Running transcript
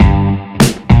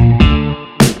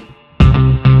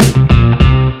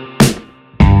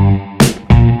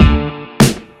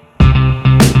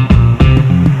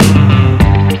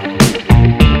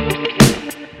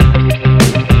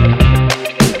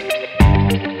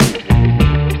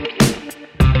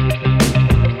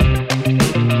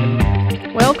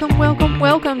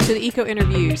to the Eco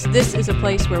Interviews. This is a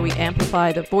place where we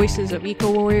amplify the voices of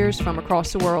eco warriors from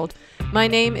across the world. My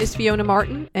name is Fiona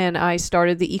Martin, and I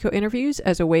started the Eco Interviews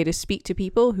as a way to speak to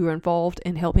people who are involved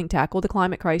in helping tackle the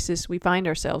climate crisis we find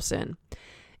ourselves in.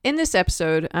 In this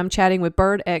episode, I'm chatting with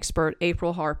bird expert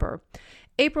April Harper.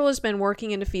 April has been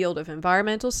working in the field of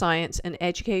environmental science and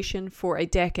education for a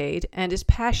decade and is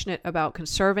passionate about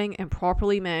conserving and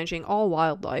properly managing all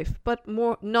wildlife, but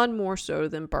none more so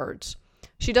than birds.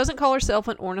 She doesn't call herself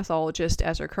an ornithologist,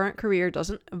 as her current career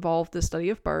doesn't involve the study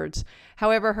of birds.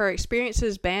 However, her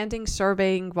experiences banding,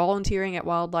 surveying, volunteering at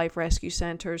wildlife rescue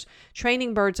centers,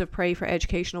 training birds of prey for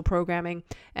educational programming,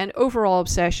 and overall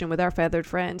obsession with our feathered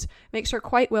friends makes her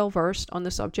quite well versed on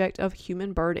the subject of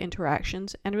human-bird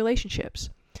interactions and relationships.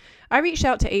 I reached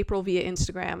out to April via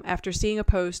Instagram after seeing a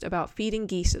post about feeding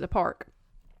geese at the park.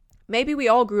 Maybe we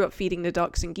all grew up feeding the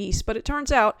ducks and geese, but it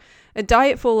turns out a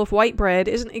diet full of white bread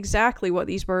isn't exactly what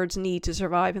these birds need to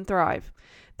survive and thrive.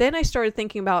 Then I started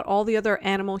thinking about all the other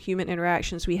animal-human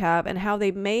interactions we have and how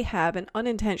they may have an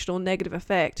unintentional negative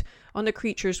effect on the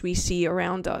creatures we see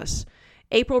around us.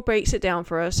 April breaks it down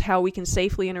for us how we can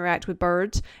safely interact with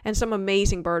birds and some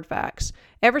amazing bird facts.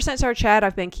 Ever since our chat,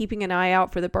 I've been keeping an eye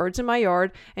out for the birds in my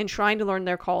yard and trying to learn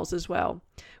their calls as well.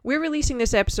 We're releasing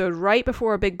this episode right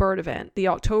before a big bird event, the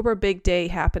October Big Day,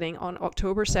 happening on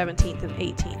October 17th and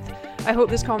 18th. I hope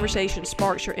this conversation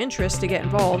sparks your interest to get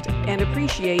involved and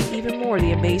appreciate even more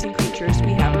the amazing creatures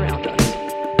we have around us.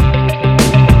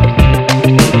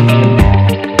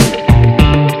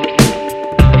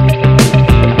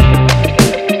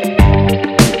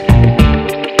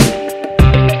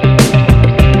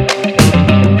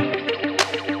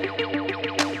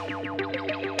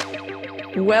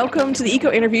 Welcome to the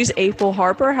Eco Interviews, April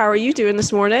Harper. How are you doing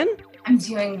this morning? I'm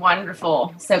doing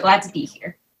wonderful. So glad to be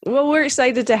here. Well, we're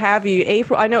excited to have you.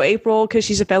 April, I know April because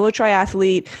she's a fellow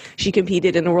triathlete. She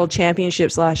competed in the World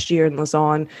Championships last year in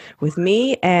Lausanne with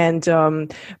me. And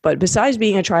but besides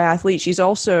being a triathlete, she's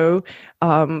also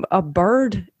a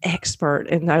bird expert.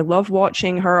 And I love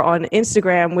watching her on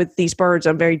Instagram with these birds.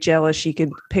 I'm very jealous. She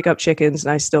can pick up chickens,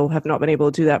 and I still have not been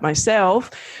able to do that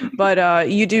myself. But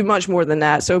you do much more than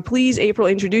that. So please, April,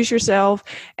 introduce yourself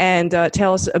and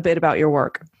tell us a bit about your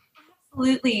work.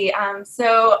 Absolutely.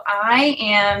 So I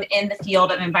am in the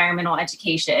field of environmental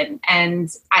education,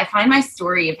 and I find my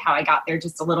story of how I got there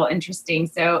just a little interesting.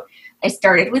 So I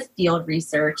started with field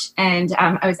research, and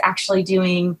I was actually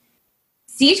doing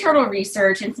sea turtle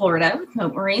research in Florida with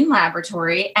Mote Marine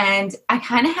Laboratory. And I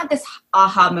kind of had this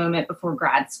aha moment before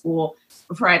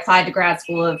I applied to grad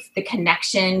school, of the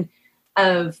connection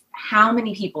of how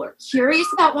many people are curious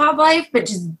about wildlife, but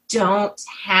just don't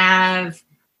have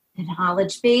the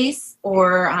knowledge base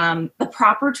or the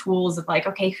proper tools of like,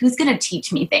 okay, who's going to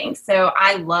teach me things? So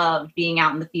I loved being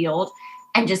out in the field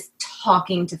and just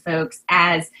talking to folks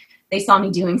as they saw me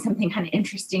doing something kind of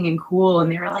interesting and cool. And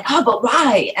they were like, oh, but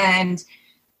why? And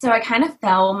so I kind of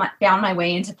found my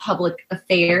way into public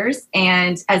affairs.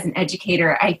 And as an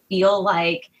educator, I feel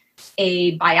like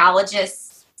a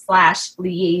biologist /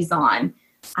 liaison.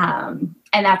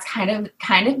 And that's kind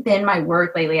of been my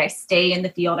work lately. I stay in the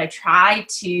field. I try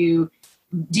to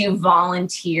do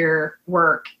volunteer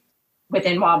work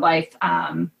within wildlife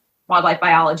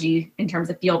biology in terms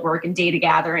of field work and data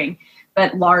gathering.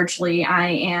 But largely I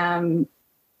am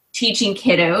teaching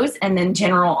kiddos and then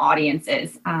general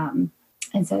audiences. And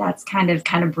so that's kind of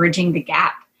bridging the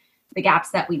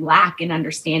gaps that we lack in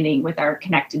understanding with our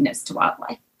connectedness to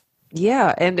wildlife.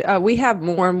 Yeah, and we have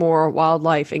more and more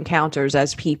wildlife encounters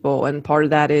as people, and part of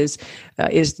that is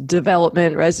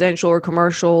development, residential or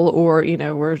commercial, or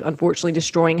we're unfortunately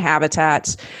destroying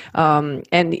habitats.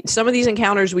 And some of these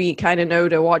encounters we kind of know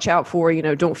to watch out for.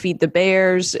 Don't feed the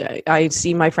bears. I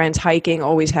see my friends hiking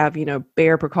always have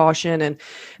bear precaution, and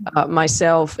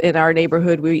myself in our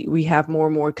neighborhood we have more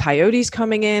and more coyotes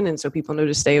coming in, and so people know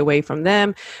to stay away from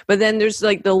them. But then there's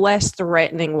like the less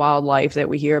threatening wildlife that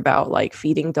we hear about, like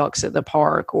feeding ducks at the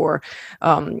park or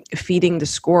feeding the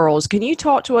squirrels. Can you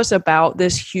talk to us about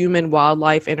this human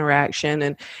wildlife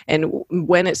interaction and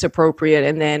when it's appropriate,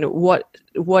 and then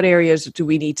what areas do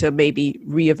we need to maybe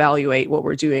reevaluate what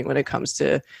we're doing when it comes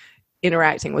to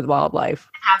interacting with wildlife?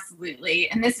 Absolutely.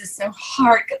 And this is so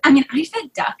hard. I mean, I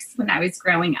fed ducks when I was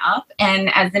growing up,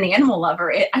 and as an animal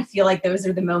lover, I feel like those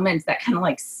are the moments that kind of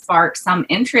like spark some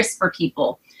interest for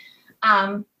people.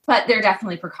 But there are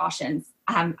definitely precautions.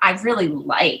 I really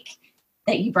like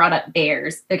that you brought up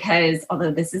bears, because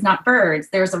although this is not birds,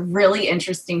 there's a really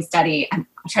interesting study, and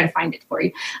I'll try to find it for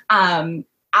you,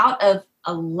 out of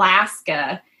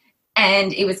Alaska.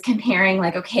 And it was comparing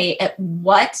like, okay, at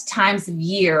what times of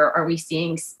year are we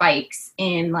seeing spikes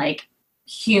in like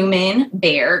human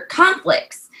bear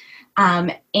conflicts.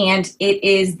 And it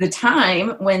is the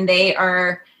time when they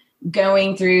are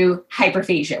going through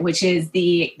hyperphagia, which is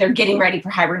they're getting ready for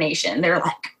hibernation. They're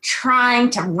like trying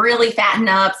to really fatten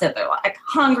up. So they're like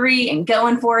hungry and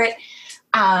going for it.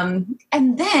 And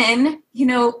then,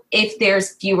 if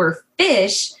there's fewer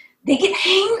fish, they get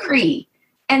hangry.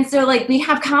 And so like we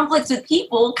have conflicts with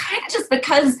people kind of just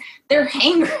because they're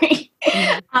hangry.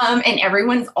 And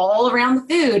everyone's all around the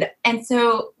food. And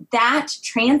so that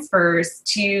transfers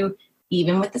to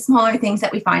even with the smaller things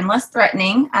that we find less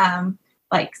threatening,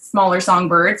 like smaller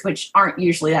songbirds, which aren't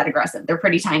usually that aggressive. They're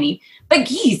pretty tiny. But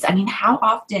geese, I mean, how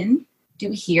often do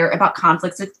we hear about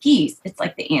conflicts with geese? It's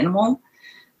like the animal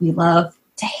we love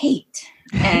to hate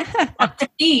and love to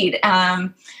feed.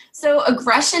 So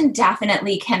aggression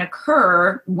definitely can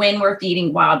occur when we're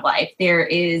feeding wildlife. There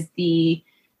is the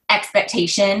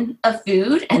expectation of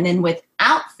food, and then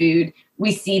without food,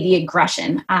 we see the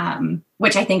aggression,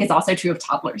 which I think is also true of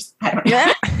toddlers. I don't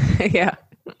know. Yeah.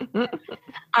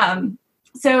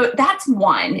 So that's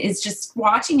one, is just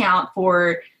watching out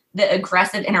for the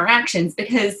aggressive interactions,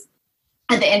 because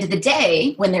at the end of the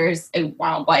day, when there's a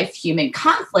wildlife-human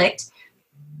conflict,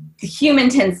 the human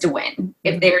tends to win.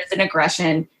 If there's an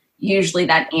aggression, usually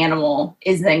that animal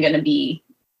is then going to be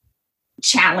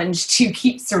challenged to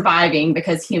keep surviving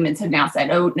because humans have now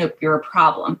said, oh, nope, you're a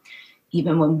problem,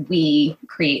 even when we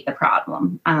create the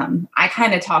problem. I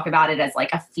kind of talk about it as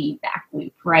like a feedback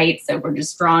loop, right? So we're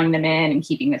just drawing them in and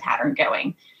keeping the pattern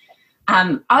going.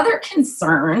 Other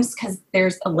concerns, because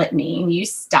there's a litany, and you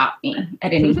stop me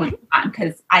at any point in time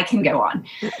because I can go on,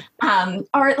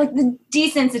 are like the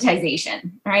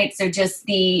desensitization, right? So just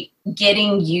the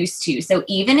getting used to. So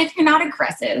even if you're not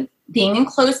aggressive, being in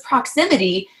close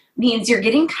proximity means you're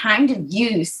getting kind of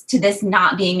used to this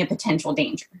not being a potential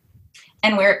danger.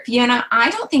 And where, Fiona, I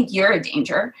don't think you're a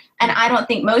danger, and I don't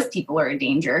think most people are a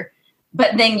danger,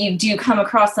 but then you do come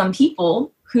across some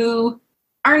people who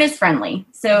aren't as friendly.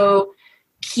 So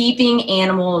keeping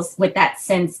animals with that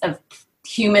sense of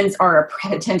humans are a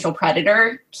potential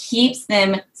predator keeps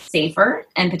them safer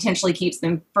and potentially keeps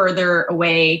them further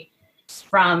away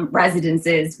from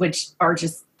residences, which are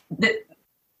just,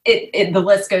 the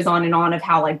list goes on and on of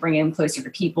how like bringing them closer to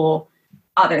people,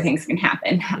 other things can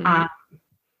happen. Mm-hmm.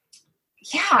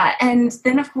 Yeah. And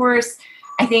then of course,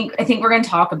 I think we're going to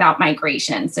talk about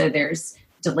migration. So there's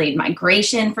delayed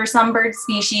migration for some bird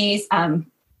species.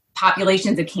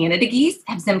 Populations of Canada geese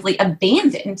have simply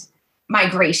abandoned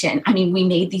migration. I mean, we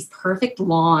made these perfect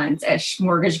lawns as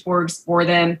smorgasbords for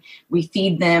them. We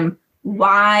feed them.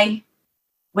 Why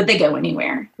would they go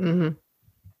anywhere? Mm-hmm.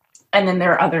 And then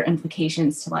there are other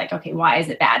implications to like, okay, why is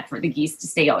it bad for the geese to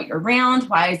stay all year round?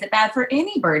 Why is it bad for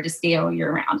any bird to stay all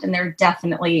year round? And there are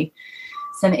definitely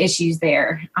some issues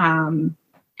there. And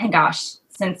gosh,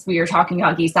 since we were talking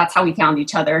about geese, that's how we found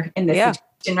each other in this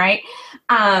situation, right?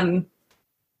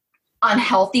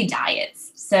 Unhealthy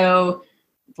diets. So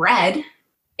bread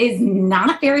is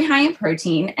not very high in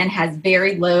protein and has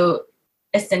very low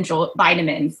essential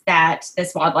vitamins that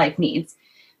this wildlife needs.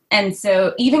 And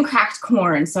so even cracked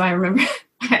corn. So I remember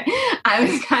I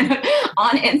was kind of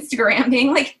on Instagram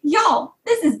being like, y'all,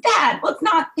 this is bad. Let's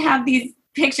not have these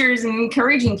pictures and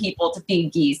encouraging people to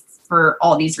feed geese for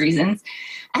all these reasons.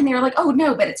 And they were like, oh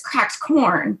no, but it's cracked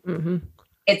corn. Mm-hmm.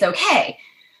 It's okay.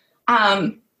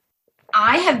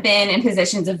 I have been in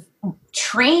positions of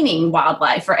training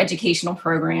wildlife for educational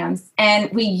programs,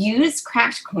 and we use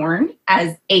cracked corn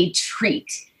as a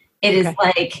treat. It is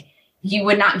like you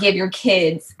would not give your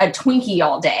kids a Twinkie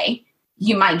all day.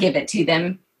 You might give it to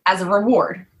them as a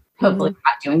reward. Hopefully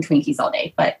not doing Twinkies all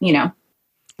day, but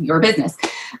your business.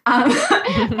 But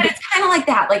it's kind of like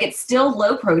that. Like it's still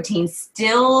low protein,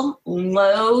 still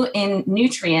low in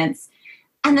nutrients.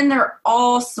 And then there are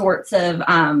all sorts of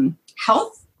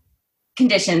health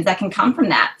conditions that can come from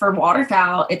that. For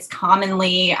waterfowl, it's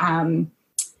commonly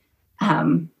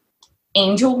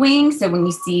angel wings. So when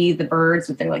you see the birds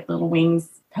with their like little wings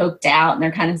poked out and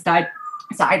they're kind of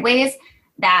sideways,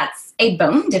 that's a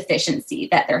bone deficiency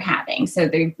that they're having. So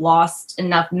they've lost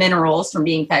enough minerals from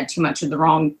being fed too much of the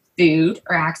wrong food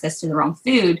or access to the wrong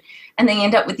food. And they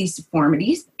end up with these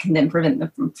deformities that can then prevent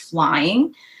them from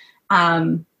flying.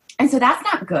 And so that's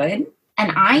not good.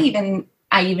 And I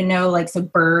even know like, so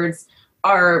birds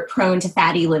are prone to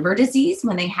fatty liver disease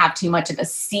when they have too much of a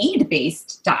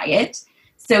seed-based diet.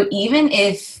 So even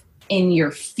if in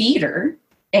your feeder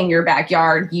in your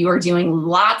backyard, you are doing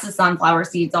lots of sunflower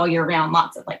seeds all year round,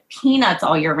 lots of like peanuts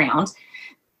all year round,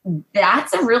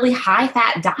 that's a really high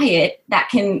fat diet that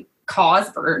can cause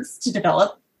birds to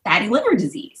develop fatty liver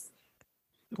disease.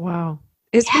 Wow.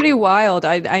 It's pretty wild.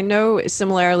 I know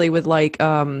similarly with like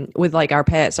our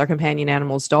pets, our companion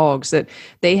animals, dogs, that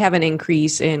they have an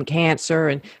increase in cancer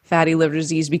and fatty liver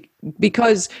disease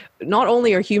because not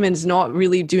only are humans not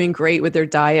really doing great with their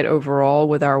diet overall,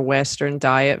 with our Western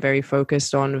diet very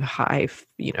focused on high,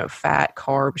 fat,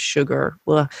 carbs, sugar.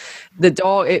 Blah. The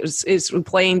dog is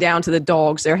playing down to the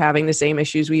dogs. They're having the same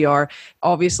issues we are.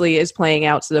 Obviously, is playing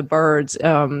out to the birds.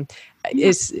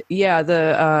 Is yeah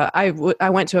the I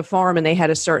went to a farm and they had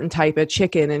a certain type of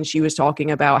chicken, and she was talking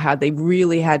about how they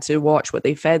really had to watch what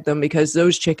they fed them because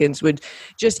those chickens would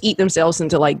just eat themselves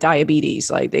into like diabetes.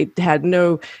 Like they had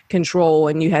no control,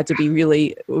 and you had to be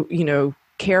really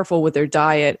careful with their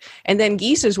diet. And then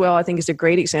geese as well, I think, is a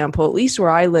great example. At least where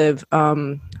I live,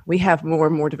 we have more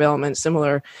and more development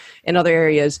similar in other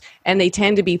areas, and they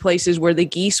tend to be places where the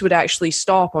geese would actually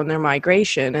stop on their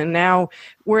migration. And now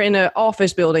we're in an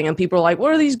office building and people are like,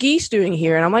 what are these geese doing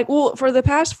here? And I'm like, well, for the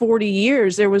past 40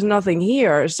 years, there was nothing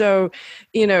here. So,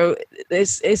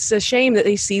 it's a shame that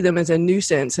they see them as a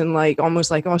nuisance and like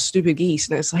almost like, oh, stupid geese.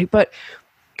 And it's like, but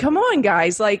come on,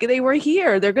 guys, like they were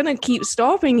here. They're going to keep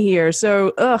stopping here.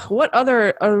 So, what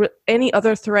any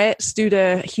other threats due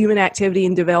to human activity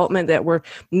and development that we're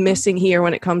missing here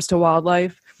when it comes to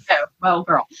wildlife? Oh, well,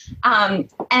 girl. And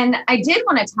I did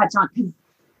want to touch on, because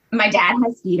my dad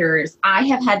has feeders. I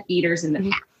have had feeders in the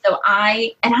past. So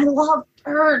I love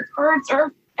birds. Birds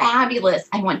are fabulous.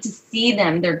 I want to see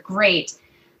them. They're great.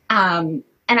 And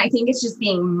I think it's just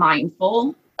being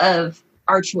mindful of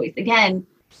our choice. Again,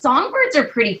 songbirds are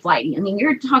pretty flighty. I mean,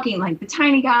 you're talking like the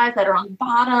tiny guys that are on the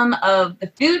bottom of the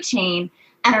food chain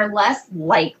and are less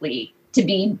likely to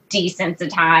be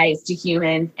desensitized to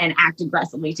humans and act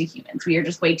aggressively to humans. We are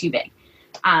just way too big.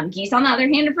 Geese, on the other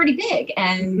hand, are pretty big,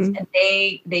 and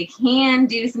they can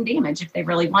do some damage if they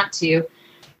really want to.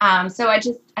 So I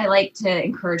like to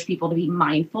encourage people to be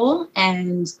mindful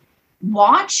and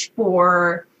watch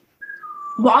for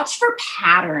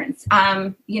patterns.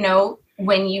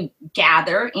 When you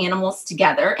gather animals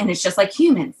together, and it's just like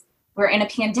humans, we're in a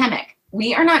pandemic.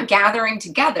 We are not gathering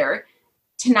together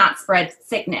to not spread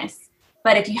sickness.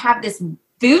 But if you have this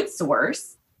food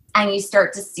source and you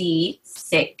start to see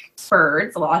sick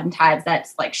birds, a lot of times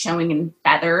that's like showing in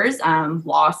feathers,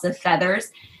 loss of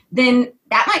feathers, then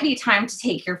that might be time to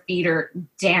take your feeder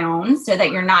down so that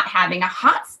you're not having a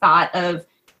hot spot of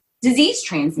disease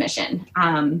transmission.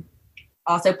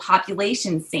 Also,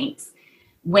 population sinks.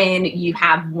 When you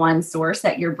have one source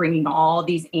that you're bringing all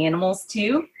these animals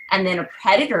to, and then a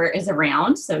predator is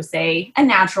around, so say a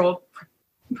natural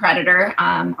predator,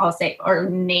 I'll say, or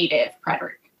native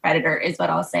predator is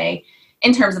what I'll say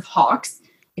in terms of hawks.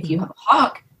 If you have a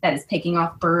hawk that is picking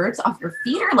off birds off your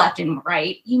feeder left and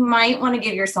right, you might want to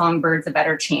give your songbirds a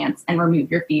better chance and remove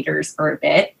your feeders for a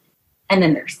bit. And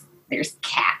then there's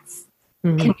cats.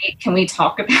 Can we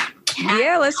talk about cats?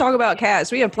 Yeah, let's talk about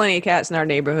cats. We have plenty of cats in our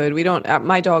neighborhood. We don't.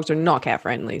 My dogs are not cat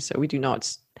friendly, so we do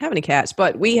not have any cats.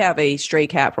 But we have a stray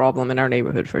cat problem in our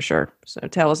neighborhood for sure. So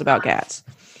tell us about cats.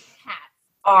 Cats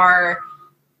are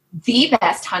the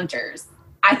best hunters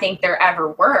I think there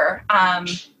ever were.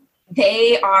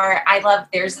 They are.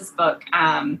 There's this book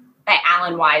by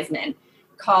Alan Wiseman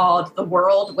called "The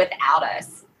World Without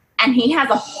Us," and he has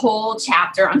a whole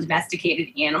chapter on domesticated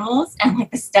animals and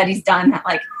like the studies done that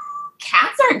like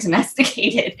cats aren't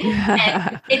domesticated.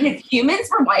 And if humans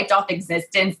were wiped off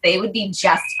existence, they would be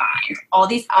just fine. All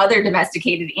these other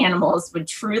domesticated animals would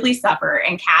truly suffer,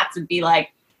 and cats would be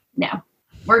like, no,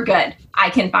 we're good.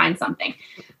 I can find something.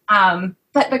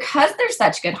 But because they're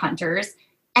such good hunters,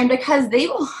 and because they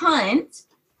will hunt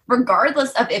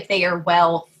regardless of if they are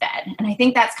well fed. And I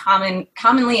think that's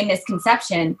commonly a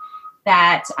misconception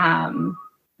that,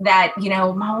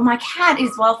 my cat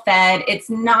is well fed. It's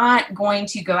not going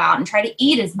to go out and try to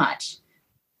eat as much.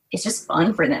 It's just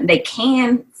fun for them. They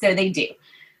can, so they do.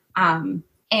 And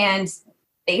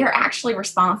they are actually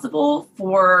responsible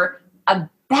for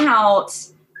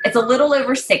it's a little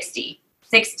over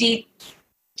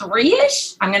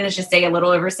 63-ish. I'm going to just say a little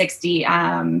over 60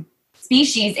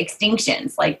 species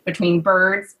extinctions, like between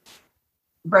birds,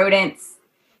 rodents,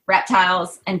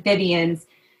 reptiles, amphibians.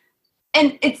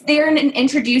 And they're an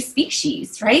introduced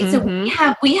species, right? So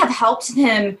we have helped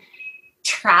them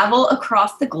travel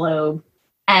across the globe,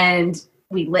 and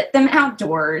we let them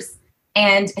outdoors.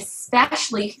 And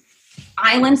especially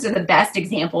islands are the best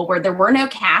example where there were no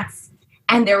cats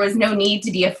and there was no need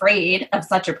to be afraid of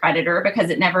such a predator because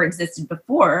it never existed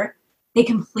before. They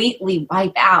completely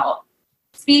wipe out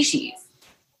species.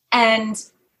 And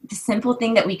the simple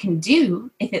thing that we can do,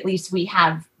 if at least we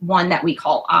have one that we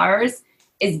call ours,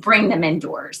 is bring them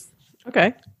indoors.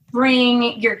 Okay.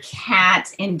 Bring your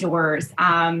cat indoors.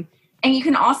 And you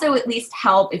can also at least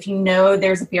help if you know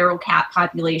there's a feral cat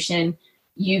population.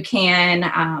 You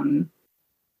can,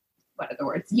 what are the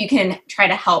words? You can try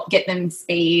to help get them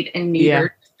spayed and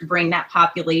neutered to bring that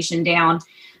population down.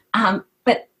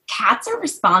 But cats are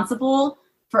responsible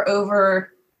for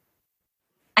over,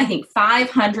 I think,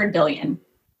 500 billion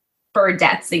bird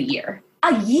deaths a year.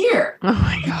 A year. Oh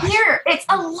my gosh. A year. It's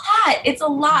a lot. It's a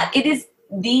lot. It is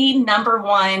the number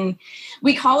one,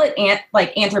 we call it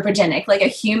anthropogenic, like a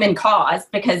human cause,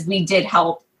 because we did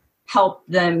help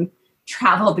them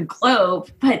travel the globe,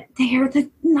 but they're the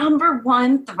number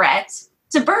one threat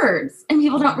to birds. And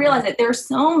people don't realize it. There are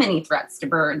so many threats to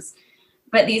birds,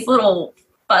 but these little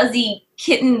fuzzy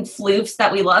kitten floofs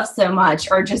that we love so much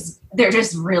they're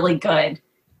just really good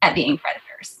at being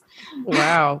predators.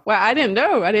 Wow. Well, I didn't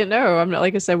know. I'm not,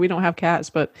 like I said, we don't have cats,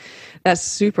 but that's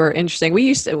super interesting. We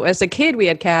used to, as a kid, we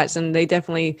had cats, and they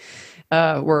definitely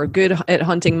were good at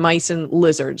hunting mice and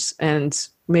lizards and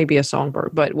maybe a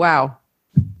songbird, but wow.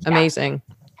 Amazing.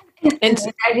 And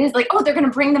it is like, oh, they're going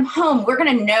to bring them home. We're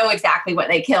going to know exactly what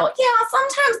they kill. Yeah,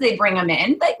 sometimes they bring them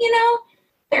in, but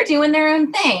they're doing their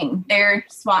own thing. They're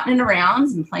swatting it around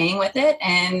and playing with it,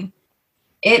 and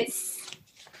it's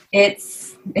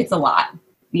a lot.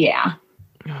 Yeah.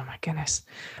 Oh my goodness.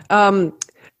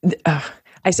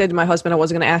 I said to my husband I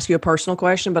wasn't going to ask you a personal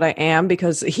question, but I am,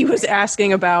 because he was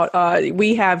asking about,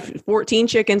 we have 14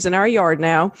 chickens in our yard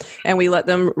now, and we let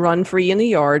them run free in the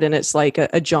yard, and it's like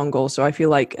a jungle. So I feel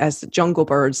like as jungle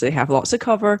birds, they have lots of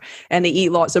cover and they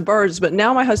eat lots of birds. But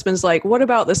now my husband's like, what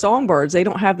about the songbirds? They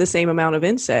don't have the same amount of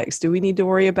insects. Do we need to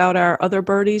worry about our other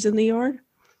birdies in the yard?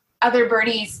 Other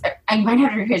birdies, I might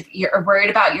have to, you're worried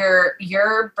about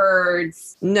your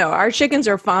birds. No, our chickens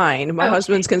are fine. My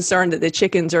husband's concerned that the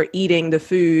chickens are eating the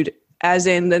food, as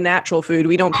in the natural food.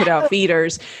 We don't put out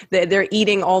feeders. They're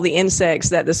eating all the insects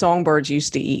that the songbirds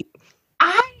used to eat.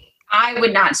 I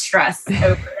would not stress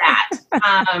over that.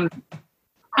 I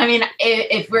mean,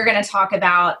 if we're going to talk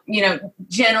about,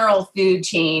 general food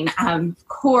chain, of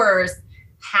course,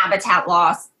 habitat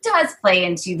loss does play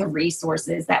into the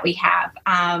resources that we have.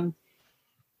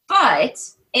 But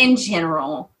in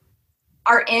general,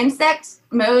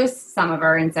 some of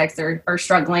our insects are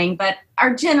struggling, but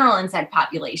our general insect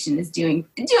population is doing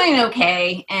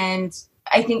okay. And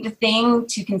I think the thing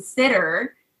to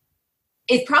consider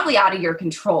is probably out of your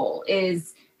control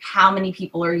is how many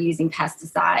people are using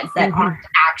pesticides that aren't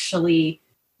actually,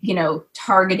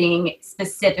 targeting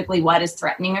specifically what is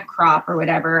threatening a crop or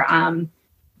whatever.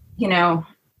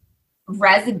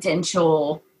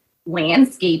 Residential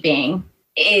landscaping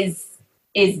is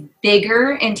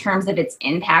bigger in terms of its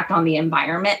impact on the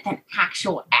environment than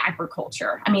actual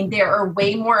agriculture. I mean, there are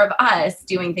way more of us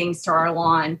doing things to our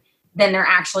lawn than there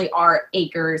actually are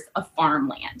acres of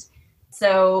farmland.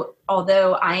 So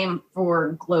although I am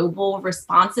for global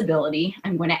responsibility,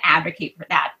 I'm going to advocate for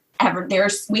that.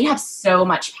 We have so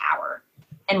much power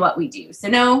in what we do. So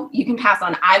no, you can pass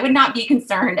on. I would not be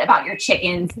concerned about your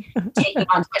chickens taking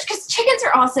on too much, because chickens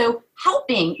are also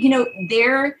helping.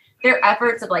 Their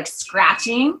efforts of like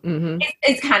scratching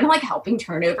is kind of like helping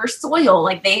turn over soil.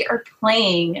 Like they are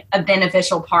playing a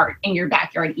beneficial part in your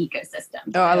backyard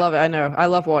ecosystem. Oh, I love it. I know. I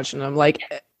love watching them. Like,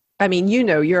 I mean,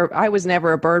 I was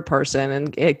never a bird person,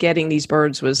 and getting these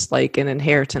birds was like an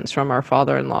inheritance from our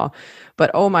father-in-law. But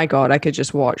oh my God, I could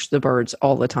just watch the birds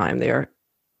all the time. They're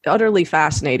utterly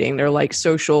fascinating. They're like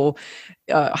social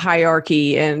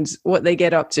hierarchy and what they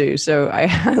get up to. So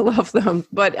I love them.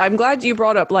 But I'm glad you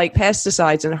brought up like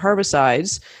pesticides and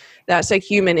herbicides. That's a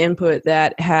human input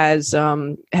that has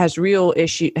real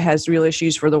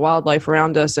issues for the wildlife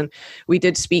around us. And we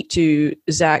did speak to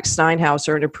Zach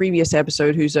Steinhauser in a previous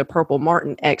episode, who's a purple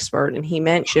martin expert, and he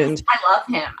mentioned, I love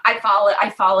him. I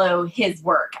follow his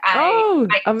work.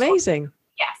 Amazing.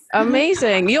 Yes.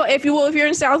 Amazing. If you're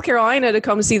in South Carolina to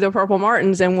come see the purple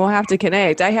martins, then we'll have to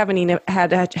connect. I haven't even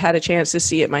had a chance to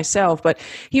see it myself, but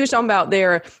he was talking about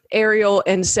their aerial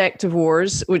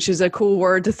insectivores, which is a cool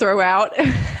word to throw out.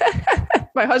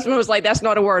 My husband was like, that's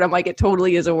not a word. I'm like, it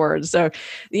totally is a word. So,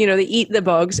 they eat the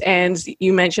bugs, and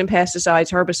you mentioned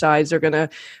pesticides, herbicides are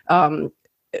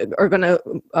going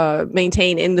to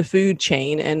maintain in the food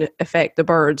chain and affect the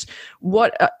birds.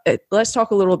 Let's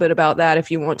talk a little bit about that if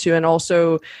you want to, and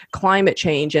also climate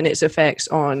change and its effects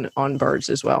on birds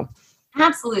as well.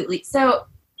 Absolutely. So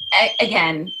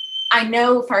again, I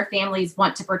know if our families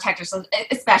want to protect ourselves,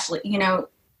 especially,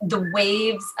 the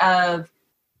waves of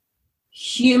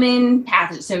human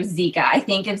pathogens. So Zika, I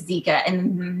think of Zika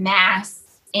and the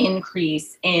mass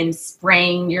increase in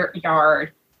spraying your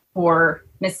yard for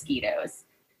mosquitoes.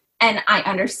 And I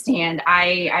understand,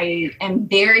 I am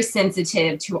very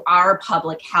sensitive to our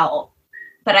public health,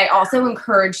 But I also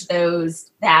encourage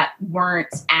those that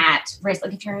weren't at risk.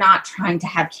 Like if you're not trying to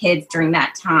have kids during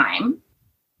that time,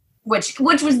 which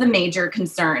was the major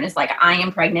concern, is like, I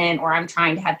am pregnant or I'm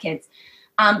trying to have kids.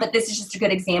 But this is just a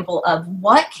good example of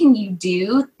what can you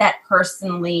do that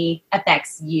personally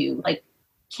affects you? Like,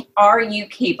 are you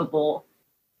capable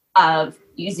of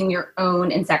using your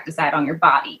own insecticide on your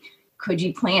body? Could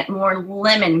you plant more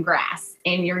lemongrass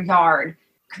in your yard?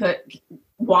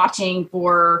 Watching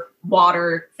for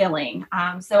water filling.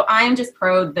 So I'm just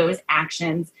pro those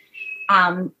actions.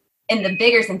 In the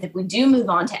bigger sense, if we do move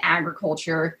on to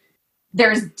agriculture,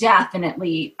 there's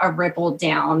definitely a ripple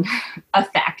down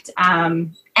effect.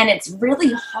 And it's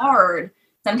really hard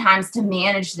sometimes to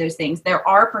manage those things. There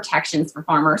are protections for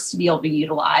farmers to be able to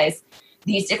utilize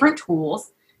these different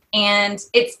tools. And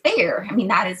it's fair. I mean,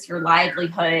 that is your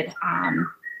livelihood.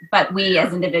 But we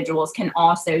as individuals can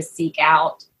also seek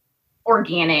out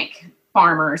organic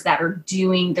farmers that are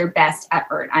doing their best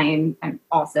effort. I'm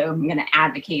also going to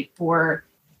advocate for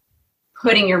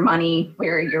putting your money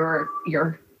where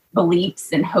your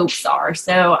beliefs and hopes are.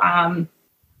 So,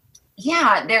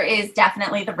 yeah, there is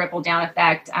definitely the ripple down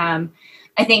effect.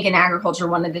 I think in agriculture,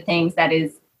 one of the things that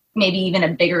is maybe even a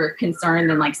bigger concern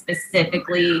than like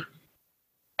specifically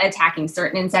attacking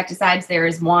certain insecticides, there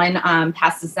is one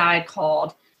pesticide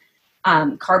called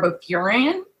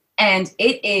carbofuran, and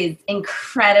it is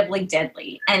incredibly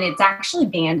deadly. And it's actually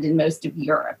banned in most of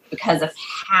Europe because of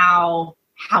how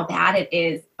bad it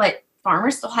is. But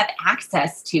farmers still have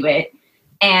access to it.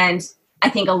 And I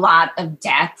think a lot of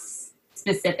deaths,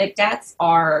 specific deaths,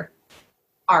 are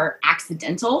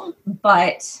accidental,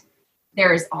 but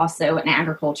there is also an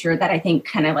agriculture that I think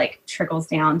kind of like trickles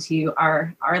down to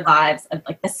our lives of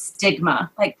like the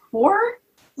stigma, like poor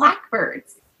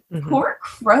blackbirds, poor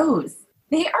crows.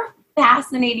 They are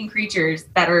fascinating creatures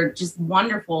that are just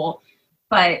wonderful,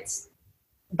 but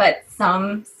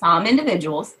some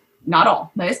individuals, not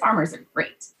all, most farmers are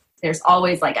great. There's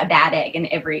always like a bad egg in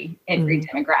every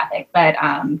demographic, but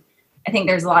I think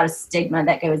there's a lot of stigma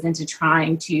that goes into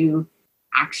trying to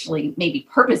actually maybe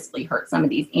purposely hurt some of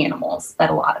these animals, but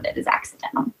a lot of it is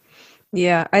accidental.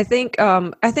 Yeah, I think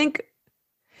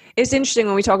it's interesting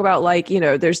when we talk about like,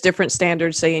 there's different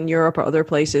standards, say in Europe or other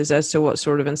places, as to what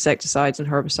sort of insecticides and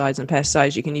herbicides and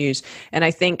pesticides you can use. And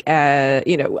I think,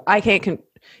 I can't,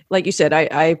 like you said,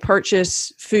 I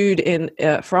purchase food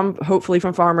hopefully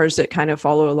from farmers that kind of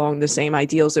follow along the same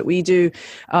ideals that we do.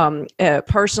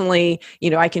 Personally,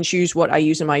 I can choose what I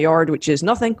use in my yard, which is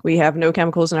nothing. We have no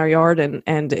chemicals in our yard,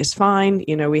 and it's fine.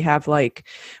 We have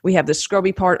the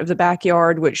scrubby part of the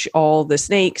backyard, which all the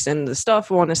snakes and the stuff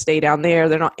want to stay down there.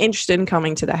 They're not interested in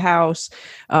coming to the house,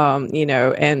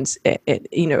 and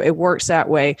it works that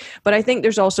way. But I think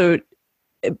there's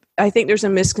a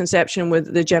misconception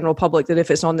with the general public that if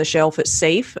it's on the shelf, it's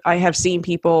safe. I have seen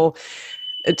people,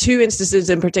 two instances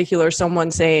in particular,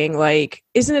 someone saying like,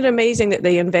 isn't it amazing that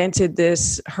they invented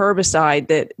this herbicide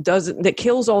that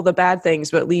kills all the bad things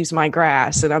but leaves my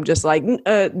grass? And I'm just like,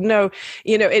 no,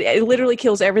 it literally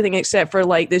kills everything except for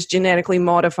like this genetically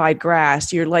modified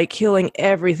grass. You're like killing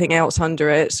everything else under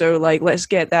it. So like, let's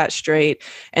get that straight.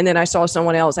 And then I saw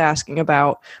someone else asking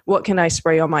about what can I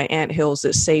spray on my anthills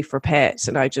that's safe for pets?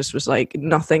 And I just was like,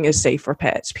 nothing is safe for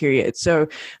pets, period. So,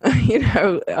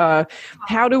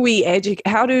 how do we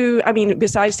educate?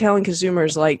 Besides telling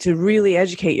consumers like to really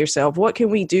educate yourself, what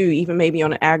can we do even maybe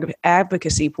on an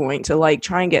advocacy point to like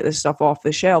try and get this stuff off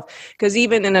the shelf? Because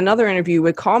even in another interview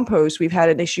with compost, we've had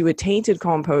an issue with tainted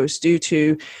compost due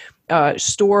to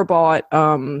store-bought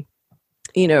herbicides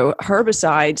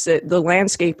that the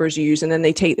landscapers use, and then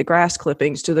they take the grass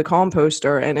clippings to the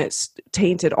composter and it's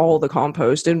tainted all the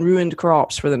compost and ruined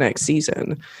crops for the next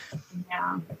season.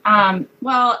 Yeah.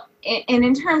 Well, and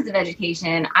in terms of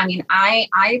education, I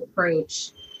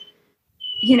approach,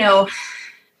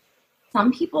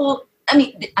 some people,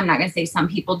 I'm not going to say some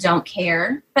people don't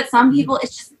care, but some people,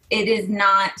 it is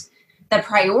not the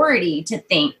priority to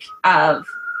think of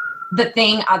the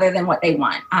thing other than what they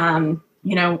want.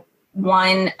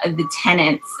 One of the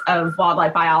tenets of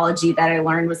wildlife biology that I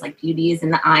learned was like beauty is in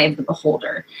the eye of the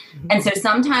beholder. Mm-hmm. And so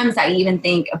sometimes I even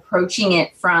think approaching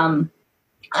it from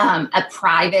a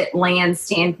private land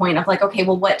standpoint of like, okay,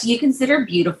 well, what do you consider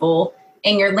beautiful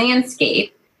in your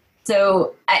landscape?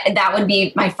 So that would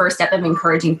be my first step of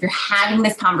encouraging, if you're having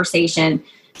this conversation,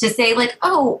 to say like,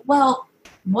 oh, well,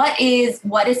 what is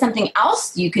something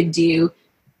else you could do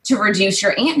to reduce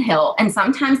your anthill? And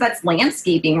sometimes that's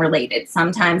landscaping related.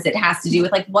 Sometimes it has to do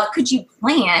with like, what could you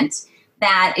plant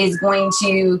that is going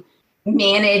to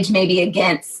manage maybe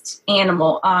against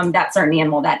that certain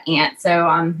animal, that ant.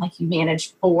 So like you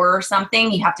manage for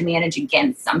something, you have to manage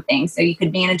against something. So you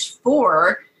could manage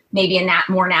for maybe a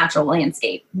more natural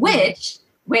landscape, which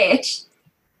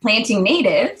planting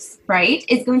natives, right,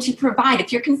 is going to provide.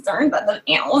 If you're concerned that the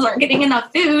animals aren't getting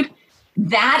enough food,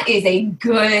 that is a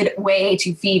good way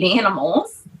to feed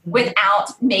animals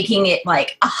without making it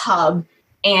like a hub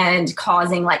and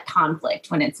causing like conflict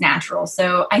when it's natural.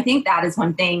 So I think that is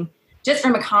one thing, just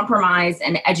from a compromise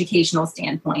and educational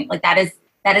standpoint, like that is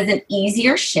an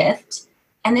easier shift.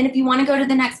 And then if you want to go to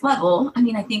the next level, I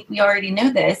mean, I think we already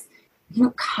know this,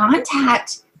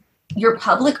 contact your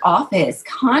public office,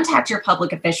 contact your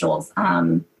public officials.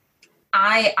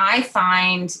 I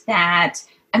find that,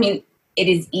 I mean, it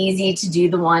is easy to do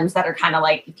the ones that are kind of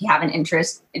like, if you have an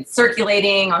interest, it's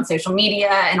circulating on social media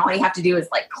and all you have to do is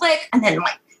like click and then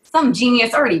like some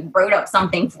genius already wrote up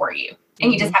something for you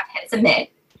and you just have to hit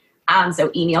submit. So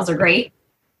emails are great.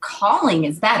 Calling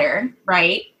is better,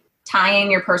 right? Tie in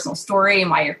your personal story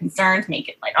and why you're concerned, make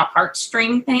it like a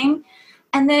heartstring thing.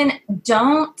 And then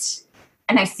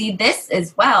and I see this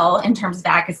as well in terms of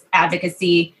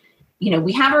advocacy,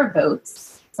 we have our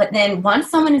votes, but then once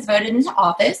someone is voted into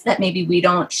office that maybe we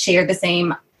don't share the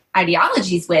same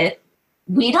ideologies with,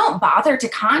 we don't bother to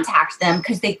contact them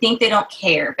because they think they don't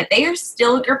care, but they are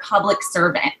still your public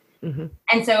servant. Mm-hmm.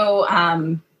 And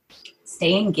so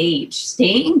stay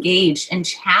engaged and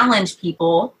challenge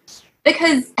people,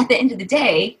 because at the end of the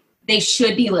day, they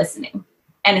should be listening.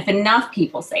 And if enough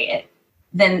people say it,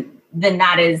 then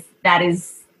that is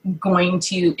going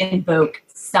to invoke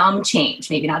some change,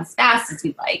 maybe not as fast as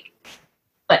we'd like,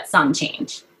 but some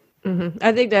change. Mm-hmm.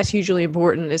 I think that's hugely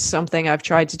important. It's something I've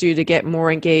tried to do to get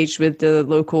more engaged with the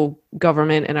local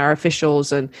government and our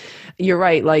officials. And you're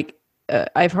right, like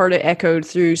I've heard it echoed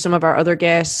through some of our other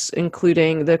guests,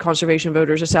 including the conservation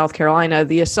voters of South Carolina,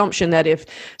 the assumption that if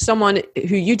someone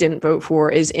who you didn't vote for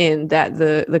is in, that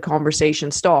the conversation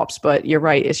stops. But you're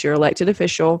right, it's your elected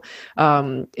official.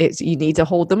 You need to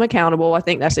hold them accountable. I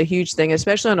think that's a huge thing,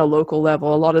 especially on a local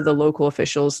level. A lot of the local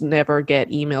officials never get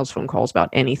emails, phone calls about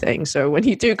anything. So when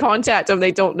you do contact them,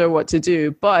 they don't know what to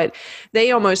do. But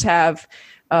they almost have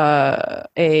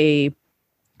a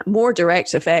more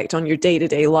direct effect on your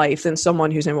day-to-day life than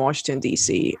someone who's in Washington,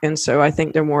 D.C. And so I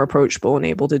think they're more approachable and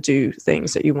able to do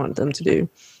things that you want them to do.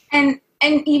 And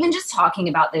even just talking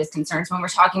about those concerns when we're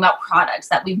talking about products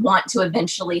that we want to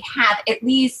eventually have at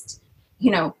least,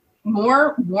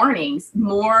 more warnings,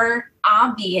 more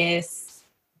obvious,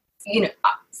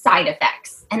 side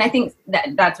effects. And I think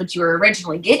that's what you were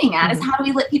originally getting at, is how do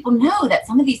we let people know that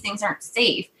some of these things aren't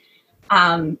safe?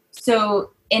 So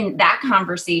in that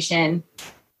conversation,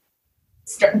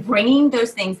 start bringing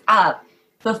those things up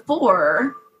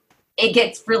before it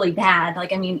gets really bad.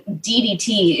 Like, I mean,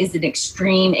 DDT is an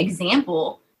extreme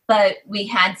example, but we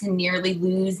had to nearly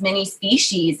lose many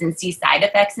species and see side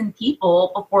effects in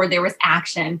people before there was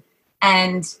action.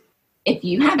 And if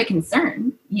you have a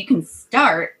concern, you can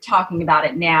start talking about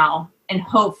it now, and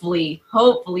hopefully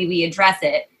we address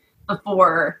it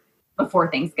before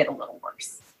things get a little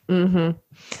worse. Mm-hmm.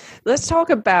 Let's talk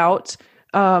about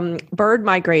bird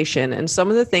migration and some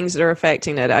of the things that are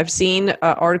affecting it. I've seen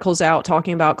articles out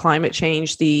talking about climate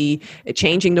change,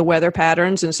 changing the weather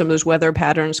patterns, and some of those weather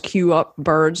patterns cue up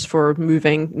birds for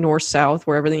moving north, south,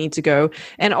 wherever they need to go.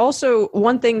 And also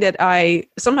one thing that I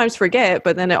sometimes forget,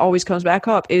 but then it always comes back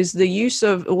up, is the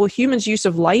humans' use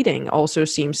of lighting also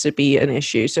seems to be an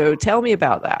issue. So tell me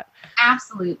about that.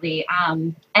 Absolutely.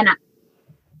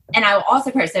 And I will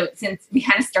also, so since we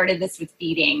kind of started this with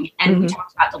feeding and we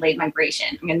talked about delayed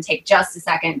migration, I'm going to take just a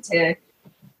second to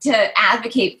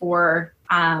advocate for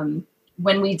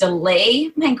when we delay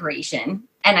migration.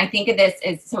 And I think of this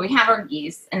as, so we have our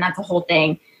geese, and that's a whole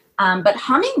thing. But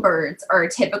hummingbirds are a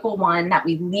typical one that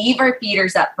we leave our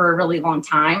feeders up for a really long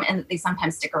time, and they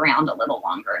sometimes stick around a little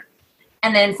longer.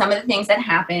 And then some of the things that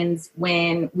happens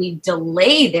when we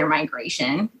delay their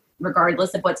migration,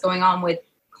 regardless of what's going on with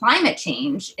climate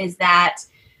change, is that,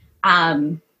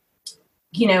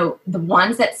 the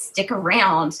ones that stick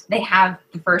around, they have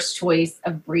the first choice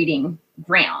of breeding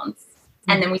grounds.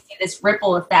 And then we see this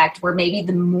ripple effect where maybe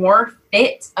the more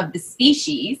fit of the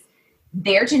species,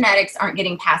 their genetics aren't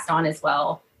getting passed on as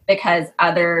well because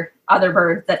other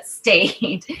birds that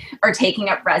stayed are taking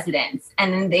up residence.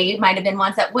 And then they might have been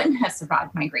ones that wouldn't have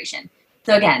survived migration.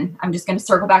 So again, I'm just going to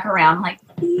circle back around, like,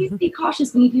 please be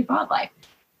cautious when you feed wildlife.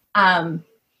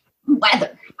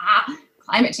 Weather,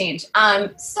 climate change.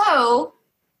 So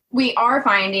we are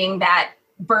finding that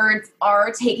birds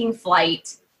are taking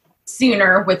flight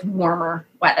sooner with warmer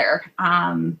weather.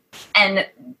 And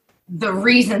the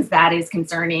reasons that is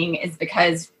concerning is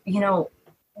because,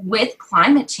 with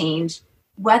climate change,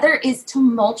 weather is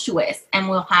tumultuous and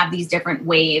we'll have these different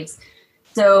waves.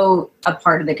 So a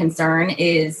part of the concern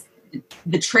is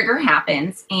the trigger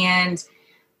happens, and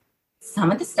some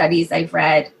of the studies I've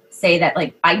read say that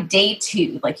like by day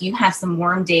 2, like you have some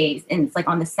warm days, and it's like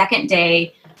on the second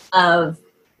day of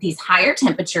these higher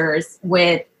temperatures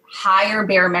with higher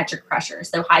barometric pressure.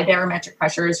 So high barometric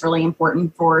pressure is really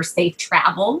important for safe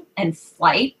travel and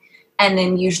flight, and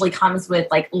then usually comes with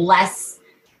like less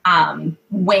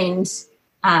wind.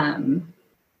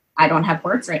 I don't have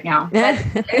words right now.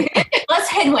 Less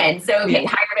headwinds. So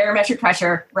higher barometric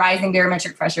pressure, rising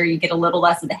barometric pressure, you get a little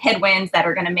less of the headwinds that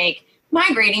are going to make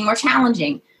migrating more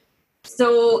challenging.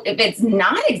 So if it's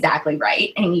not exactly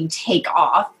right and you take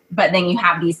off, but then you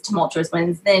have these tumultuous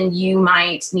winds, then you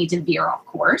might need to veer off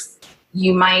course.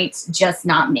 You might just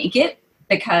not make it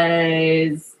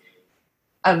because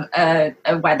of a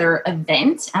weather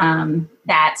event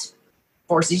that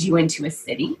forces you into a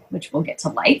city, which we'll get to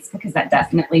lights because that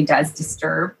definitely does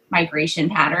disturb migration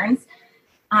patterns.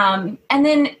 And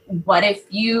then what if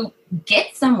you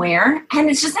get somewhere and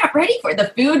it's just not ready for the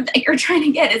food that you're trying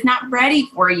to get is not ready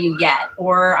for you yet,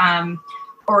 or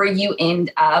you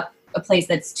end up a place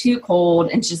that's too cold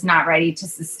and just not ready to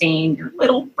sustain your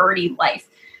little birdie life.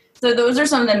 So those are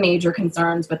some of the major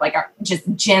concerns with like our just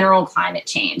general climate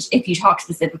change. If you talk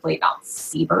specifically about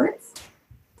seabirds,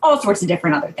 all sorts of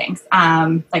different other things,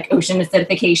 like ocean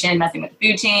acidification, messing with the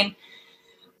food chain.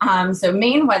 So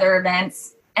main weather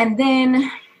events. And then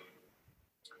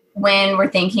when we're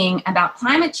thinking about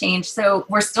climate change, so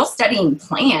we're still studying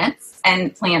plants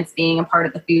and plants being a part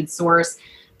of the food source,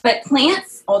 but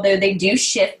plants, although they do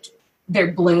shift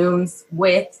their blooms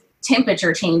with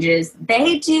temperature changes,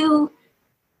 they do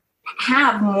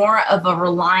have more of a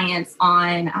reliance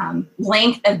on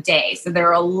length of day. So there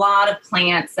are a lot of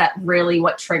plants that really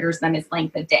what triggers them is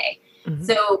length of day. Mm-hmm.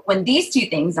 So when these two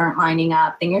things aren't lining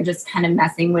up, then you're just kind of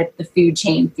messing with the food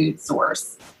chain, food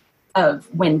source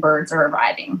of when birds are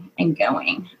arriving and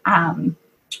going.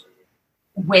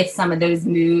 With some of those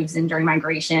moves and during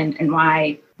migration, and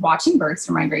why watching birds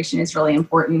for migration is really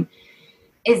important,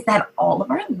 is that all of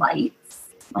our lights,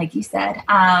 like you said,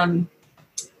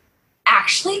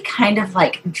 actually kind of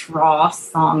like draw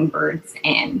songbirds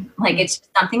in. Like it's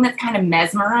something that's kind of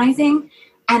mesmerizing,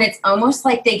 and it's almost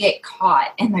like they get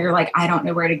caught and they're like, I don't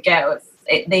know where to go.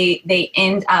 They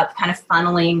end up kind of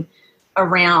funneling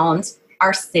around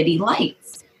our city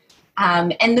lights.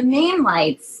 And the main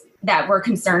lights that we're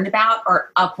concerned about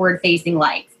are upward facing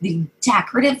lights, the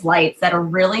decorative lights that are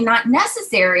really not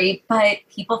necessary, but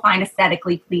people find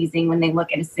aesthetically pleasing when they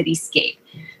look at a cityscape.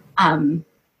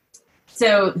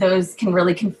 So those can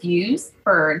really confuse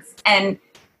birds. And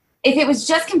if it was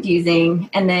just confusing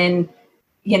and then,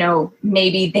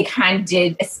 maybe they kind of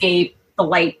did escape the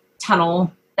light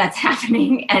tunnel that's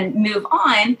happening and move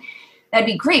on, that'd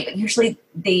be great. But usually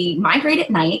they migrate at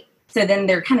night. So then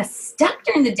they're kind of stuck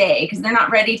during the day because they're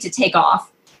not ready to take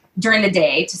off during the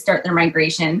day to start their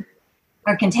migration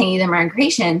or continue their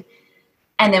migration.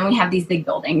 And then we have these big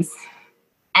buildings.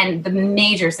 And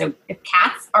so if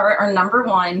cats are our number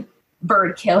one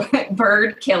bird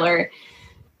killer,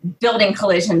 building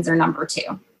collisions are number 2.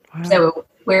 Wow. So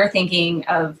we're thinking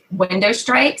of window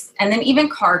strikes and then even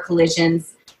car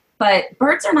collisions. But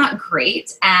birds are not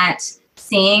great at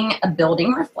seeing a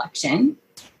building reflection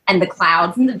and the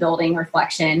clouds in the building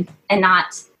reflection and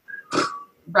not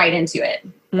right into it,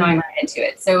 going right into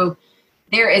it. So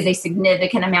there is a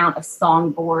significant amount of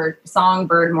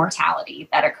songbird mortality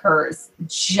that occurs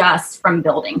just from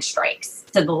building strikes.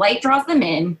 So the light draws them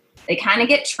in, they kind of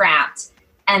get trapped,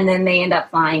 and then they end up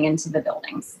flying into the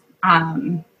buildings.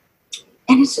 And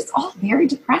it's just all very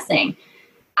depressing.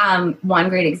 One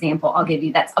great example I'll give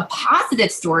you that's a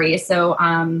positive story is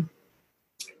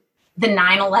the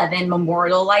 9/11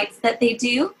 memorial lights that they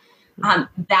do,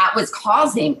 that was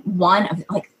causing one of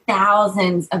like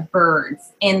thousands of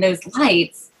birds in those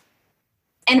lights.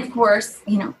 And of course,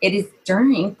 it is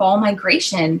during fall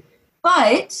migration,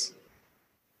 but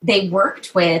they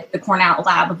worked with the Cornell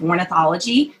Lab of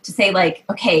Ornithology to say like,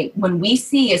 okay, when we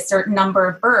see a certain number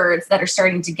of birds that are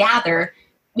starting to gather,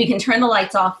 we can turn the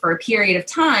lights off for a period of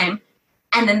time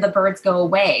and then the birds go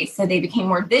away. So they became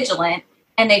more vigilant.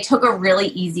 And they took a really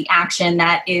easy action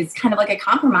that is kind of like a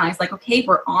compromise. Like, okay,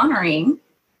 we're honoring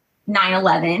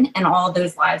 9/11 and all of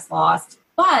those lives lost,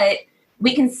 but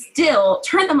we can still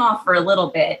turn them off for a little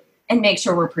bit and make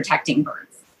sure we're protecting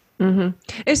birds.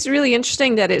 It's really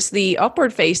interesting that it's the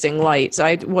upward facing lights.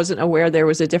 I wasn't aware there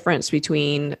was a difference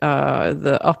between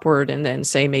the upward and then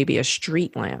say maybe a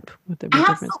street lamp. Would there be a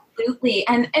difference? Absolutely.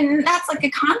 And that's like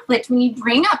a conflict when you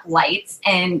bring up lights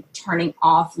and turning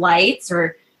off lights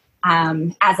or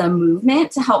as a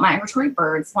movement to help migratory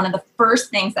birds. One of the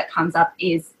first things that comes up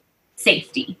is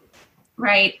safety,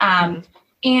 right?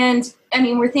 And I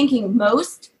mean, we're thinking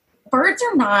most birds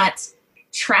are not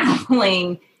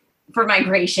traveling for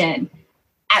migration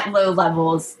at low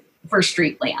levels for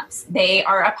street lamps. They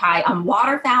are up high. On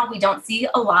waterfowl, we don't see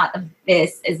a lot of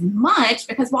this as much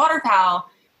because waterfowl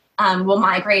will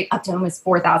migrate up to almost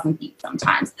 4,000 feet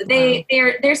sometimes. So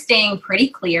they're staying pretty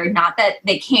clear. Not that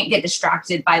they can't get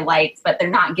distracted by lights, but they're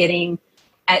not getting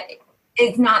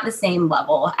it's not the same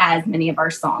level as many of our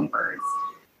songbirds.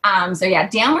 So yeah,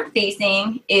 downward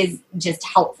facing is just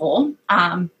helpful,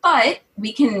 but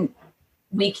we can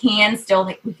still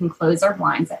we can close our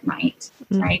blinds at night,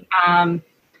 right?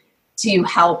 To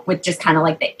help with just kind of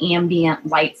like the ambient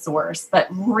light source, but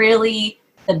really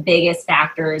the biggest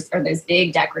factors are those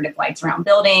big decorative lights around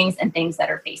buildings and things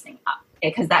that are facing up,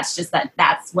 because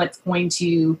that's what's going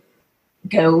to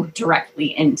go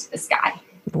directly into the sky.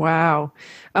 Wow.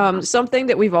 Something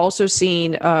that we've also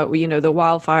seen, the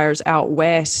wildfires out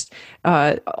west,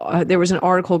 there was an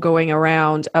article going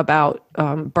around about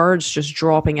birds just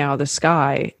dropping out of the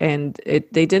sky, and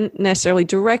they didn't necessarily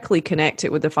directly connect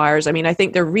it with the fires. I mean, I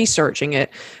think they're researching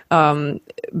it.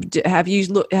 Have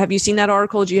you seen that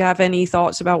article? Do you have any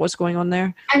thoughts about what's going on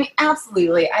there? I mean,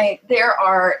 absolutely. There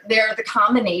are the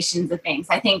combinations of things.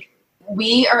 I think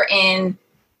we are in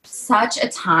such a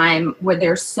time where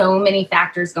there's so many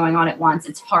factors going on at once,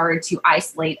 it's hard to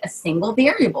isolate a single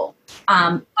variable.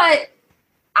 But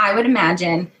I would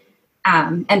imagine,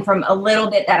 and from a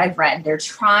little bit that I've read, they're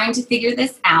trying to figure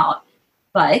this out.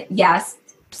 But yes,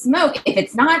 smoke, if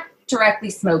it's not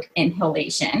directly smoke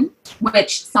inhalation,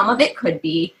 which some of it could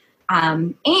be,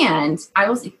 and I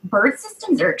will say bird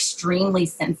systems are extremely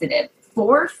sensitive.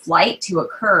 For flight to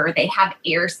occur, they have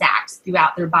air sacs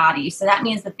throughout their body. So that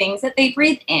means the things that they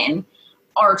breathe in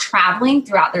are traveling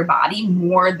throughout their body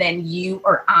more than you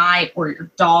or I or your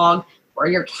dog or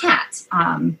your cat.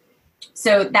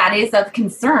 So that is of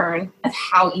concern of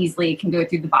how easily it can go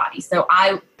through the body. So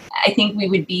I think we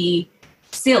would be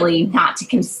silly not to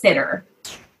consider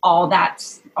all that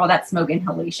smoke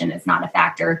inhalation is not a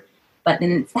factor. But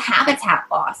then it's the habitat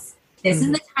loss. This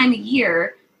is the time of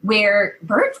year where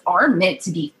birds are meant to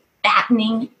be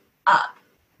fattening up.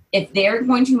 If they're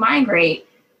going to migrate,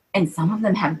 and some of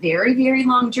them have very, very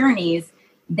long journeys,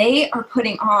 they are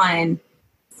putting on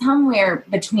somewhere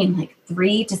between like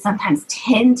 3 to sometimes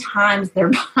 10 times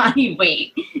their body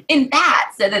weight in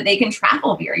fat so that they can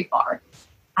travel very far.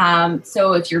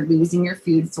 So if you're losing your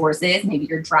food sources, maybe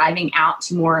you're driving out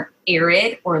to more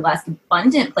arid or less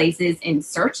abundant places in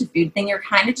search of food, then you're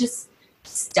kind of just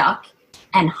stuck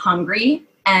and hungry.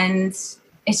 And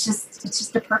it's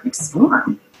just the perfect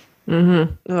storm.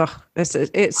 Ugh, it's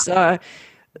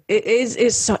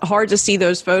hard to see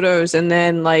those photos, and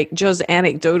then like just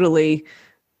anecdotally,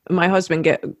 my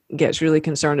husband gets really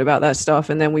concerned about that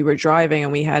stuff. And then we were driving,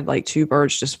 and we had like 2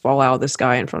 birds just fall out of the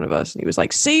sky in front of us, and he was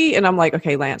like, "See," and I'm like,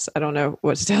 "Okay, Lance, I don't know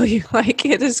what to tell you. Like,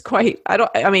 it is quite.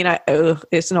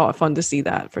 It's not fun to see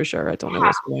that for sure. I don't know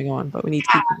what's going on, but we need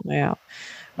to keep an eye out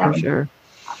for sure."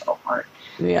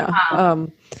 Yeah.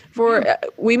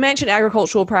 We mentioned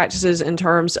agricultural practices in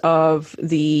terms of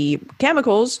the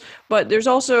chemicals, but there's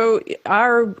also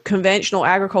our conventional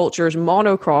agriculture's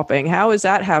monocropping. How is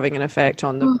that having an effect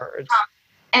on the birds?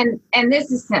 And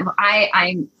this is simple.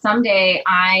 Someday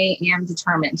I am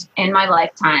determined in my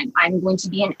lifetime, I'm going to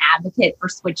be an advocate for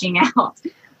switching out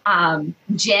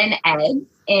gen eds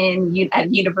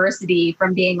at university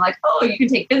from being like, oh, you can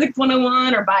take physics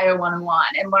 101 or bio 101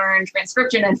 and learn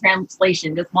transcription and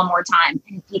translation just one more time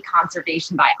and be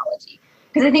conservation biology.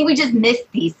 Because I think we just miss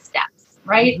these steps,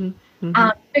 right?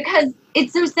 Because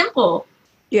it's so simple.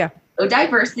 Yeah. Low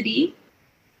diversity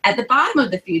at the bottom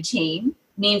of the food chain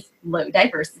means low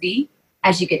diversity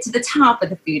as you get to the top of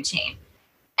the food chain.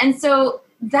 And so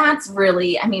that's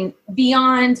really, I mean,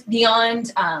 beyond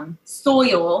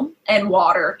soil and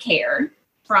water care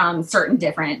from certain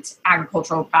different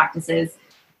agricultural practices,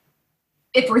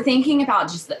 if we're thinking about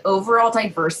just the overall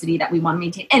diversity that we want to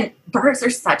maintain, and birds are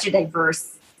such a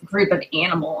diverse group of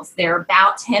animals. There are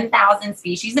about 10,000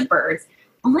 species of birds,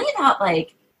 only about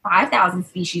like 5,000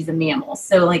 species of mammals.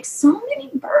 So like so many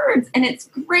birds, and it's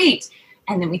great.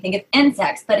 And then we think of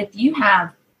insects, but if you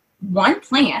have one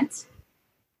plant,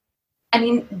 I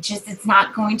mean, just it's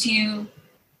not going to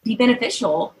be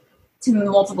beneficial to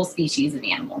multiple species of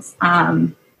animals.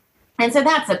 And And so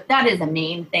that is a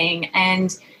main thing.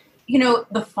 And,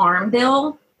 the Farm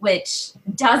Bill, which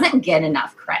doesn't get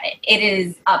enough credit, it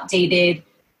is updated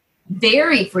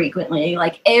very frequently,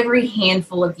 like every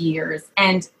handful of years,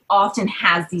 and often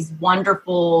has these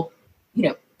wonderful,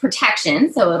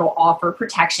 protections. So it'll offer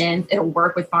protections. It'll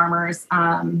work with farmers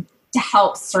to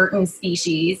help certain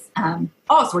species,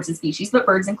 all sorts of species, but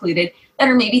birds included, that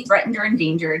are maybe threatened or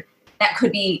endangered, that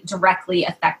could be directly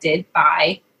affected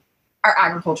by our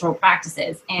agricultural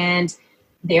practices. And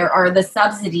there are the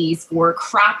subsidies for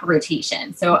crop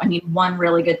rotation. So, one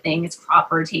really good thing is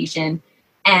crop rotation,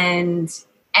 and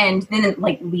then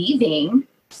like leaving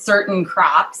certain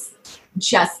crops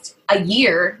just a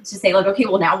year to say like, okay,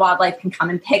 well now wildlife can come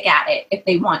and pick at it if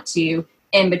they want to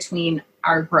in between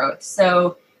our growth.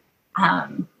 So,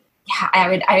 I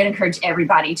would encourage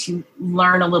everybody to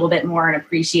learn a little bit more and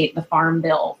appreciate the Farm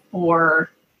Bill for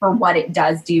what it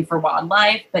does do for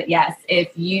wildlife. But yes,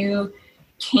 if you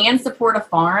can support a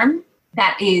farm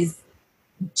that is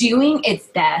doing its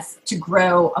best to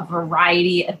grow a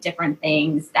variety of different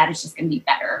things, that is just going to be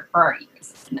better for our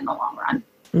ecosystem in the long run.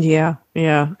 Yeah.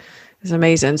 It's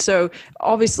amazing. So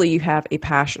obviously you have a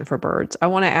passion for birds. I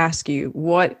want to ask you,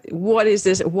 what is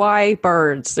this? Why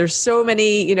birds? There's so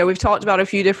many, we've talked about a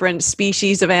few different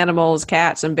species of animals,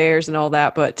 cats and bears and all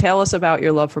that, but tell us about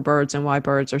your love for birds and why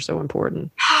birds are so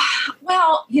important.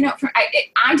 Well,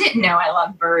 I didn't know I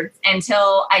loved birds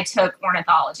until I took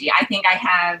ornithology. I think I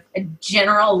have a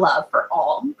general love for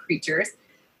all creatures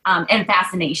and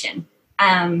fascination.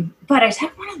 But I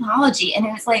took ornithology, and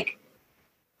it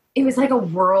was like a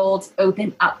world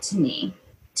opened up to me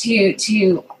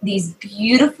to these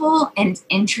beautiful and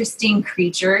interesting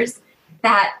creatures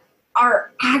that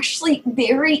are actually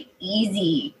very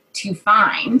easy to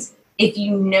find if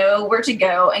you know where to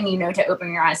go and to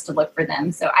open your eyes to look for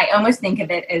them. So I almost think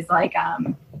of it as like,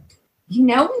 when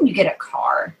you get a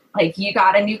car, like you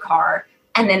got a new car,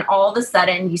 and then all of a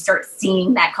sudden you start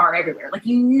seeing that car everywhere. Like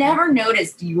you never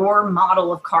noticed your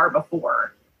model of car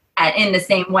before in the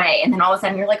same way. And then all of a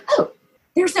sudden you're like, oh,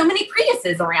 there's so many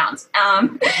Priuses around.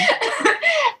 And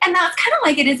that's kind of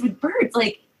like it is with birds.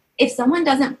 Like if someone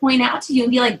doesn't point out to you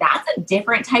and be like, that's a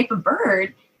different type of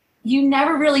bird, you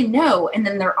never really know. And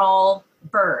then they're all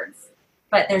birds,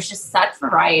 but there's just such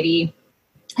variety,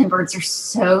 and birds are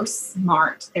so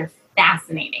smart. They're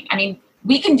fascinating.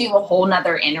 We can do a whole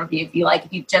nother interview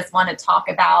if you just want to talk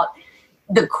about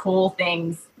the cool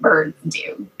things birds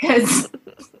do, because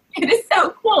it is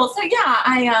so cool. So yeah,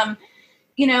 I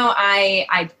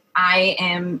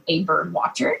am a bird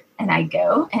watcher, and I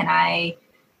go and I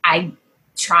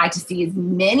try to see as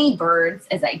many birds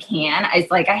as I can. I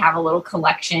have a little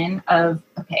collection of,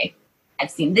 okay,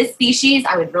 I've seen this species,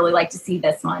 I would really like to see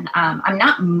this one. I'm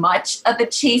not much of a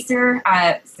chaser.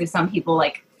 So some people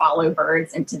follow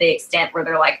birds, and to the extent where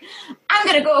they're like, I'm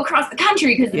going to go across the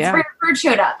country because this rare bird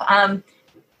showed up.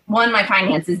 My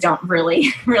finances don't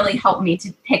really help me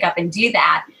to pick up and do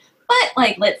that.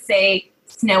 But let's say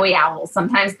snowy owls.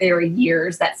 Sometimes there are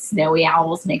years that snowy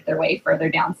owls make their way further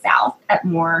down south at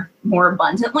more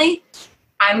abundantly.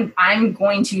 I'm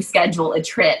going to schedule a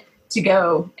trip to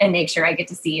go and make sure I get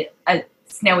to see a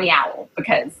snowy owl,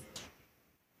 because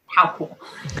how cool.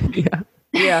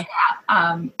 Yeah.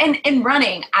 And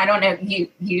running, I don't know,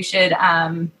 you should,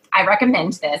 I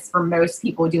recommend this for most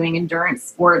people doing endurance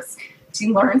sports,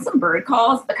 to learn some bird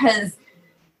calls, because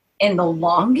in the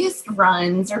longest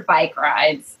runs or bike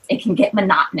rides, it can get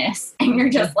monotonous, and you're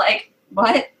just like,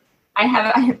 what? I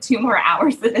have 2 more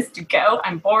hours of this to go.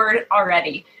 I'm bored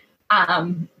already.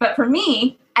 But for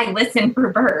me, I listen for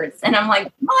birds, and I'm like,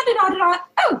 la-da-da-da-da.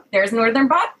 Oh, there's northern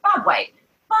bobwhite.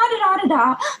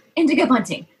 La-da-da-da-da. Indigo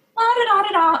bunting.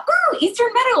 La-da-da-da-da. Ooh, eastern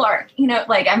meadowlark.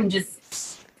 I'm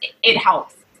just, it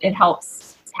helps. It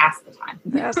helps pass the time.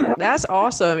 That's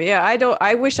awesome. Yeah,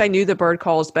 I wish I knew the bird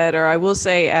calls better. I will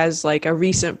say, as a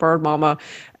recent bird mama,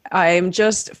 I'm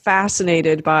just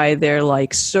fascinated by their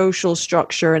social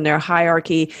structure and their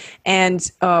hierarchy.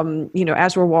 And,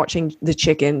 as we're watching the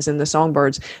chickens and the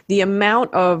songbirds, the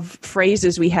amount of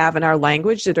phrases we have in our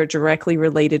language that are directly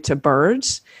related to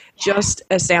birds just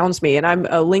astounds me. And I'm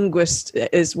a linguist,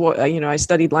 is what, I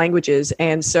studied languages.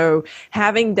 And so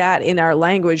having that in our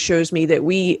language shows me that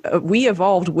we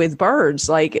evolved with birds.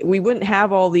 We wouldn't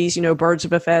have all these, birds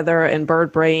of a feather and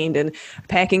bird brained and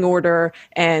pecking order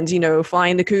and,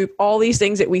 flying the coop, all these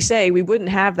things that we say, we wouldn't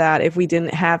have that if we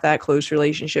didn't have that close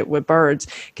relationship with birds.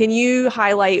 Can you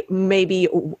highlight, maybe,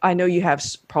 I know you have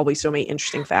probably so many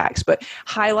interesting facts, but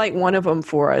highlight one of them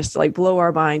for us, blow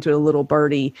our minds with a little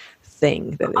birdie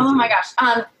thing that they Oh do? my gosh.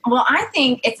 Well, I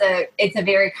think it's a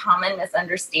very common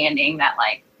misunderstanding that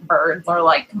like birds are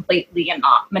like completely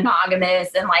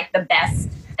monogamous and like the best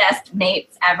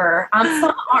mates ever.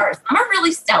 Some are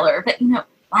really stellar, but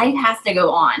life has to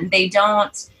go on. They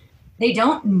don't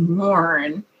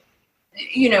mourn,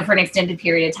 for an extended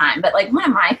period of time. But like one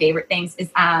of my favorite things is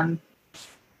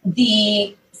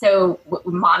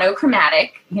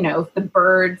monochromatic. The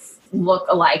birds look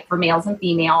alike for males and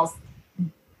females.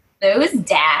 Those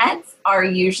dads are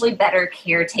usually better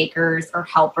caretakers or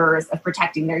helpers of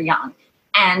protecting their young.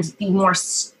 And the more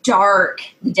stark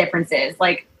the differences,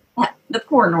 like the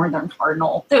poor northern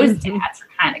cardinal, those dads are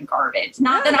kind of garbage.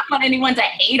 Not that I want anyone to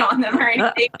hate on them or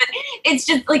anything, but it's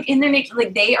just like in their nature,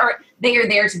 like they are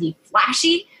there to be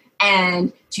flashy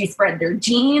and to spread their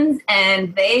genes,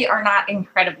 and they are not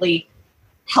incredibly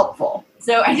helpful.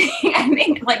 So I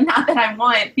think like, not that I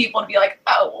want people to be like,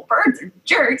 oh, well, birds are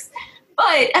jerks.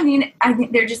 But I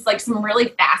think they're just like some really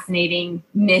fascinating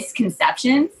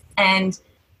misconceptions. And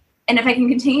if I can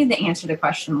continue to answer the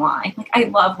question why, like I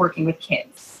love working with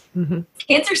kids. Mm-hmm.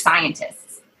 Kids are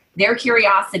scientists. Their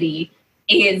curiosity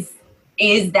is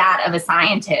that of a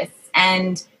scientist.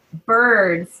 And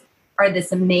birds are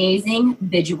this amazing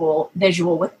visual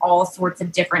with all sorts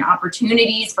of different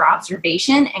opportunities for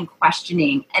observation and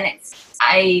questioning. And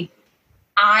I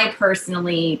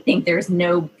personally think there's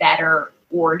no better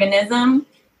organism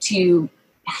to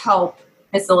help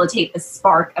facilitate the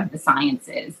spark of the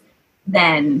sciences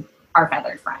than our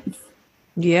feathered friends.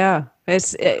 Yeah,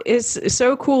 it's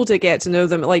so cool to get to know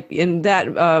them, like in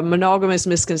that monogamous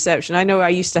misconception. I know I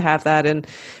used to have that, and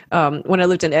when I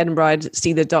lived in Edinburgh, I'd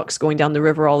see the ducks going down the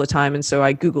river all the time, and so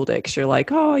I Googled it because you're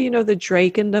like, oh, the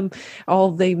drake and them,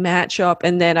 all they match up,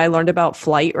 and then I learned about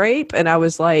flight rape, and I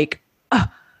was like,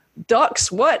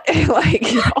 ducks, what? Like,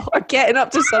 are getting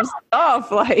up to some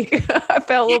stuff. Like, I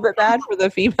felt a little bit bad for the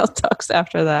female ducks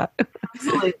after that.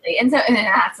 Absolutely, and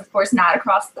that's of course not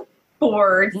across the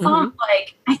board. Some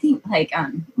I think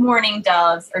mourning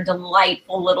doves are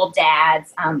delightful little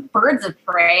dads. Birds of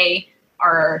prey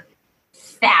are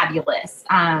fabulous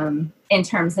in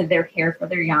terms of their care for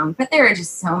their young, but there are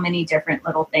just so many different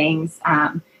little things.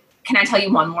 Can I tell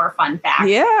you one more fun fact?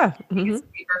 Yeah. It's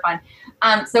super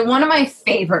fun. So one of my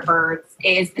favorite birds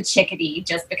is the chickadee,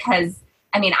 just because,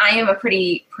 I am a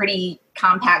pretty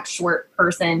compact, short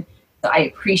person, so I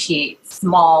appreciate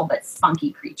small but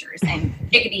spunky creatures, and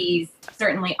chickadees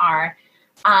certainly are.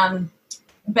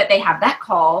 But they have that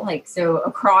call, like, so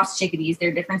across chickadees,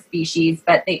 they're different species,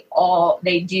 but they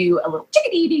do a little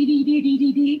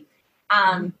chickadee-dee-dee-dee-dee-dee.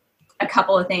 A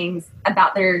couple of things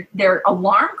about their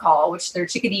alarm call, which their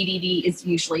chickadee-dee-dee is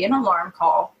usually an alarm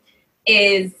call,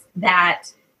 is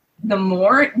that the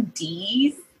more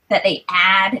D's that they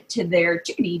add to their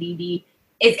chickadee-dee-dee,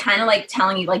 it's kind of like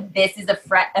telling you, like, this is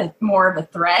more of a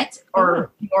threat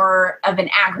or more of an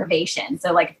aggravation.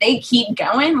 So like if they keep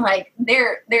going, like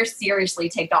they're seriously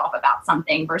ticked off about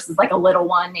something, versus like a little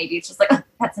one, maybe it's just like, oh,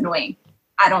 that's annoying.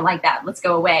 I don't like that. Let's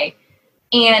go away.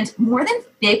 And more than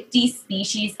 50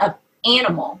 species of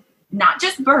animal, not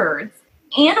just birds,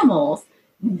 animals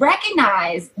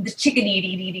recognize the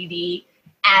chickadee-dee-dee-dee-dee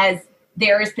as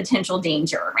there is potential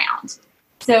danger around.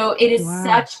 So it is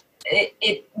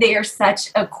they are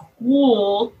such a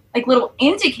cool, like, little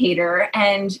indicator,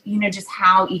 and just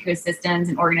how ecosystems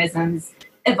and organisms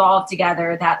evolve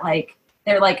together, that like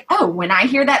they're like, oh, when I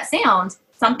hear that sound,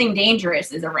 something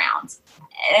dangerous is around.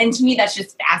 And to me, that's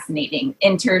just fascinating,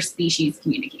 interspecies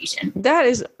communication. That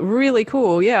is really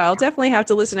cool. Yeah, I'll definitely have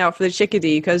to listen out for the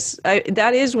chickadee, because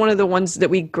that is one of the ones that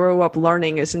we grow up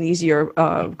learning. It's an easier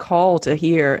call to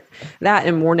hear. That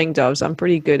and mourning doves, I'm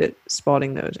pretty good at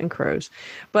spotting those, and crows.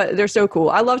 But they're so cool.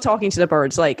 I love talking to the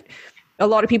birds. Like, a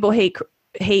lot of people hate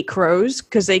crows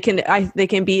because they can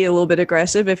be a little bit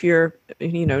aggressive if you're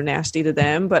nasty to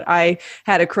them. But I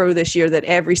had a crow this year that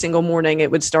every single morning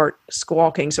it would start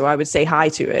squawking, so I would say hi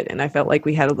to it, and I felt like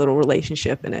we had a little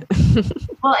relationship in it.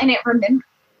 Well, and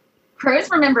crows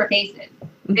remember faces.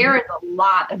 Mm-hmm. There is a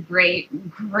lot of great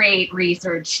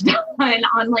research done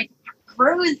on, like,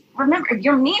 crows remember, if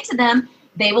you're mean to them,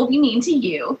 they will be mean to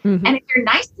you. Mm-hmm. And if you're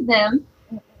nice to them,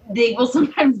 they will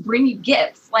sometimes bring you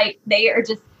gifts. Like, they are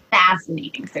just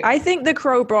fascinating. I think the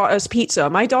crow brought us pizza.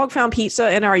 My dog found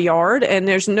pizza in our yard, and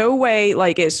there's no way,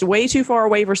 like, it's way too far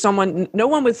away for no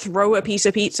one would throw a piece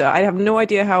of pizza. I have no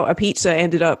idea how a pizza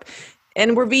ended up,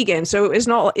 and we're vegan, so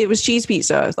it was cheese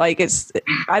pizza. Like,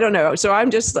 I don't know. So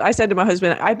I said to my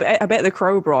husband, I bet the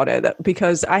crow brought it,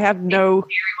 because I have no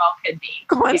very well could be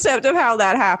concept of how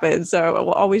that happened. So it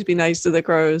will always be nice to the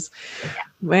crows. Yeah.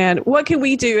 Man, what can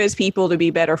we do as people to be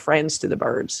better friends to the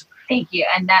birds? Thank you.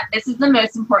 And that this is the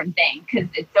most important thing because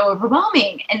it's so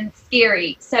overwhelming and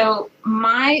scary. So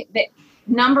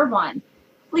number one,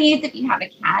 please, if you have a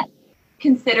cat,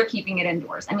 consider keeping it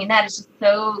indoors. I mean, that is just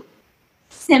so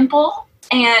simple,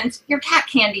 and your cat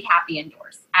can be happy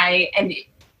indoors. And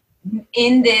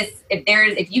in this,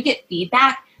 if you get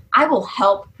feedback, I will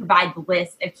help provide the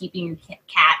list of keeping your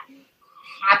cat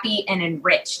happy and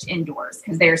enriched indoors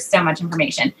because there's so much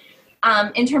information.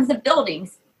 In terms of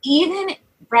buildings, even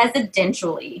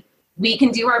residentially, we can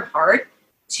do our part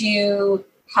to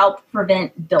help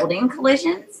prevent building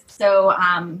collisions. So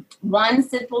one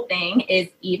simple thing is,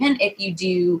 even if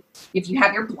you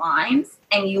have your blinds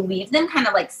and you leave them kind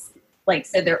of like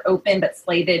so they're open but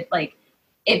slated, like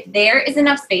if there is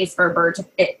enough space for a bird to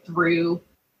fit through,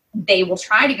 they will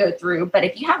try to go through. But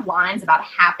if you have lines about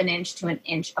 1/2 inch to 1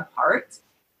 inch apart,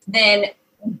 then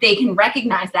they can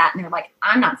recognize that and they're like,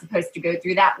 I'm not supposed to go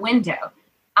through that window.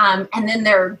 And then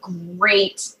they're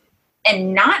great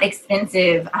and not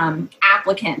expensive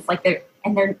applicants. Like they're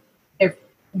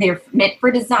meant for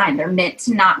design. They're meant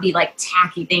to not be like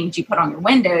tacky things you put on your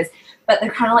windows, but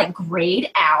they're kind of like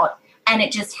grayed out. And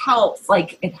it just helps,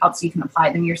 you can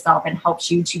apply them yourself and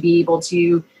helps you to be able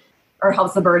to, or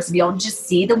helps the birds to be able to just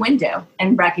see the window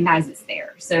and recognize it's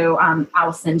there. So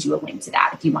I'll send you a link to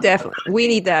that if you want. Definitely. We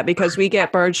need that because we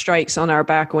get bird strikes on our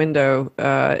back window.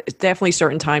 Definitely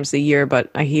certain times of the year, but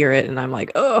I hear it and I'm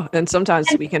like, oh, and sometimes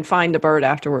we can find the bird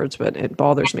afterwards, but it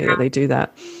bothers me that they do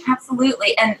that.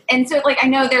 Absolutely. And so I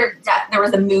know there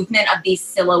was a movement of these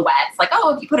silhouettes, like,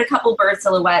 oh, if you put a couple bird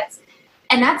silhouettes,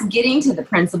 and that's getting to the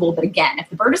principle. But again, if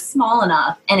the bird is small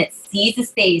enough and it sees the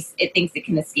space it thinks it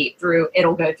can escape through,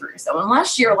 it'll go through. So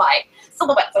unless you're like,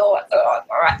 silhouette, all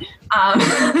right,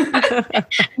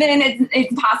 then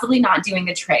it's possibly not doing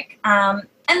the trick. And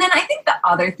then I think the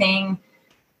other thing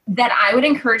that I would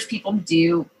encourage people to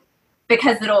do,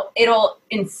 because it'll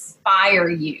inspire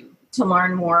you to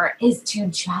learn more, is to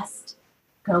just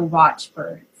go watch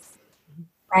birds,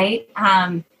 right?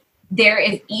 There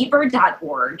is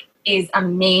ebird.org is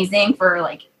amazing for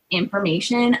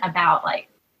information about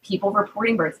people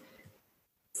reporting birds.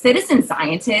 Citizen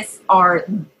scientists are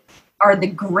the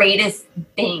greatest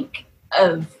bank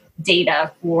of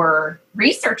data for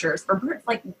researchers for birds.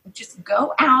 Just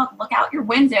go out, look out your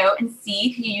window and see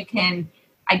who you can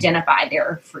identify. There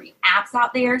are free apps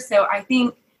out there. So I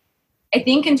think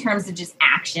in terms of just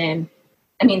action,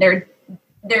 I mean,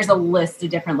 there's a list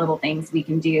of different little things we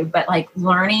can do, but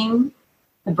learning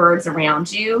the birds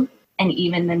around you and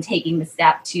even then taking the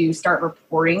step to start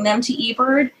reporting them to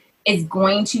eBird is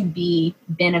going to be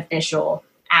beneficial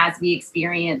as we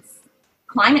experience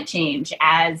climate change,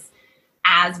 as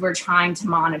we're trying to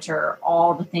monitor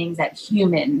all the things that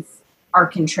humans are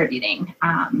contributing.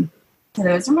 So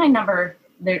those are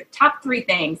the top 3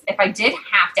 things. If I did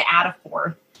have to add a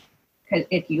 4th,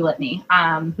 if you let me,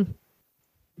 I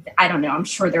don't know, I'm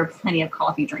sure there are plenty of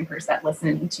coffee drinkers that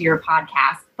listen to your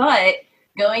podcast, but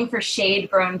going for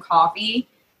shade-grown coffee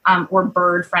or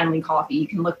bird-friendly coffee. You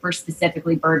can look for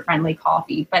specifically bird-friendly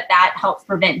coffee, but that helps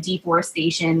prevent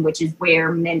deforestation, which is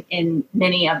where in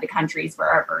many of the countries where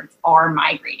our birds are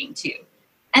migrating to.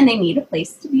 And they need a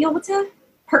place to be able to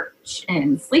perch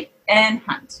and sleep and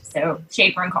hunt. So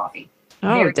shade-grown coffee.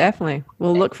 Oh, definitely.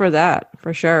 We'll look for that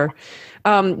for sure.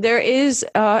 There is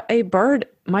a bird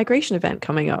migration event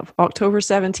coming up October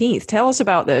 17th. Tell us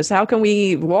about this. How can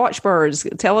we watch birds?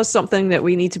 Tell us something that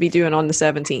we need to be doing on the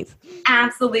 17th.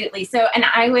 Absolutely. So, and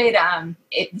I would,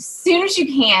 as soon as you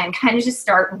can, kind of just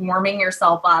start warming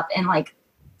yourself up and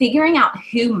figuring out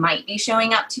who might be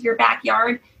showing up to your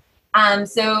backyard.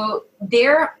 So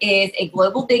there is a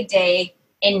global big day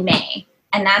in May,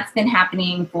 and that's been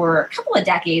happening for a couple of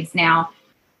decades now.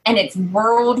 And it's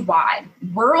worldwide.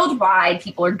 Worldwide,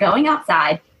 people are going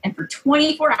outside and for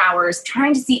 24 hours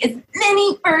trying to see as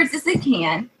many birds as they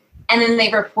can. And then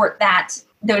they report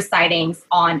those sightings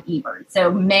on eBird.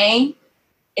 So May,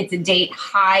 it's a date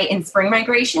high in spring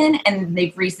migration. And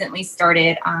they've recently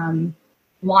started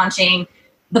launching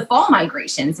the fall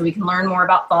migration. So we can learn more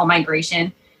about fall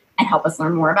migration and help us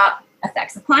learn more about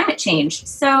effects of climate change.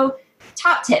 So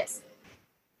top tips.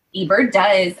 eBird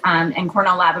does, and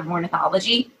Cornell Lab of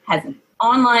Ornithology has an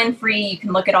online free, you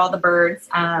can look at all the birds,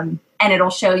 and it'll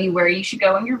show you where you should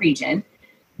go in your region.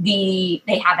 They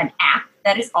have an app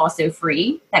that is also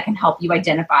free that can help you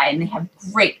identify, and they have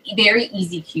great, very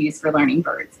easy cues for learning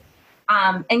birds.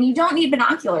 And you don't need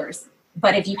binoculars,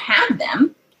 but if you have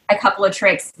them, a couple of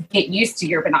tricks, get used to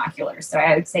your binoculars. So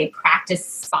I would say practice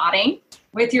spotting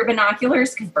with your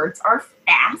binoculars because birds are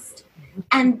fast.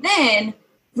 And then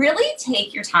really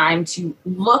take your time to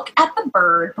look at the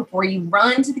bird before you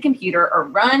run to the computer or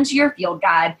run to your field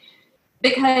guide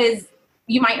because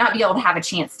you might not be able to have a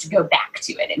chance to go back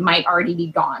to it. It might already be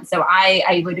gone. So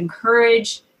I would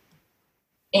encourage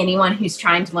anyone who's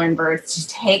trying to learn birds to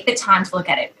take the time to look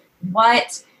at it.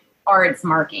 What are its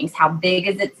markings? How big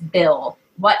is its bill?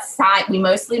 What size? We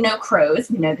mostly know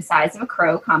crows. We know the size of a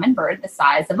crow, common bird, the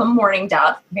size of a mourning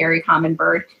dove, very common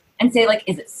bird, and say, like,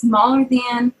 is it smaller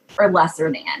than or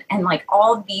lesser than? And like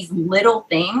all of these little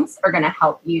things are going to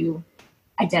help you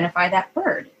identify that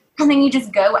bird. And then you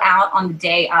just go out on the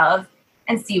day of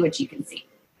and see what you can see.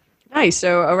 Nice.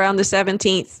 So around the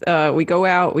 17th, we go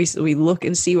out, we look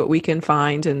and see what we can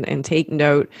find and take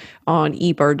note on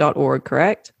ebird.org,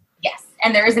 correct? Yes.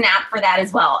 And there is an app for that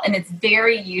as well. And it's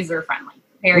very user-friendly.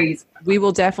 Very user-friendly. We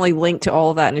will definitely link to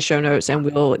all of that in the show notes, and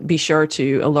we'll be sure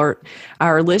to alert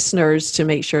our listeners to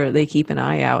make sure they keep an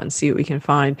eye out and see what we can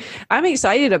find. I'm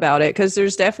excited about it because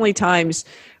there's definitely times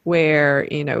where,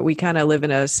 we kind of live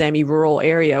in a semi-rural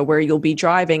area where you'll be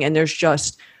driving and there's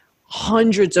just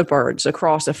hundreds of birds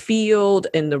across a field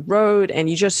in the road, and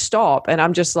you just stop. And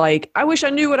I'm just like, I wish I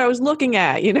knew what I was looking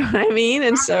at. You know what I mean?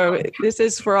 And so this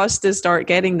is for us to start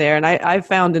getting there. And I've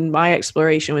found in my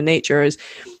exploration with nature is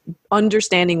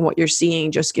understanding what you're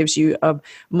seeing just gives you a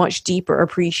much deeper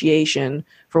appreciation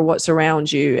for what's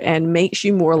around you and makes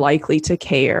you more likely to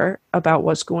care about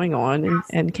what's going on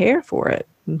and care for it.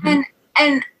 Mm-hmm.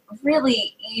 And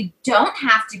really, you don't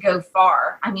have to go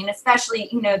far. I mean, especially,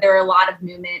 there are a lot of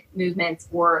movements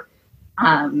for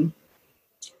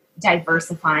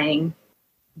diversifying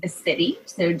the city.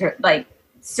 So like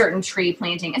certain tree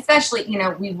planting, especially,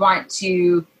 we want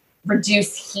to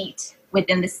reduce heat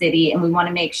within the city, and we want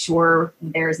to make sure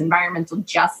there's environmental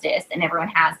justice and everyone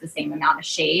has the same amount of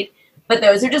shade. But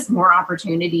those are just more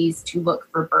opportunities to look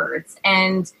for birds.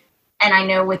 And I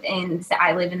know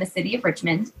I live in the city of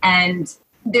Richmond, and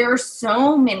there are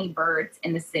so many birds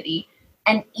in the city.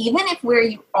 And even if where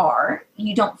you are,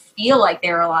 you don't feel like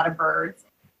there are a lot of birds,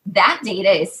 that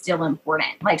data is still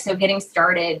important. Like, so getting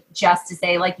started just to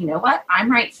say, like, you know what,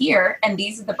 I'm right here and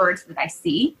these are the birds that I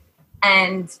see.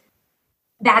 And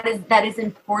that is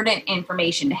important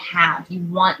information to have. You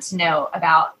want to know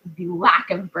about the lack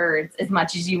of birds as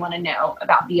much as you want to know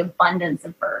about the abundance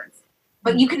of birds.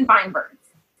 But you can find birds.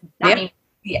 I mean,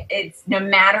 it's no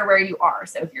matter where you are.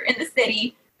 So if you're in the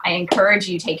city, I encourage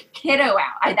you, take your kiddo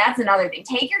out. That's another thing.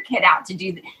 Take your kid out to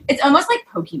do. It's almost like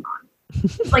Pokemon.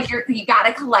 It's like you got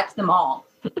to collect them all.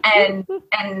 And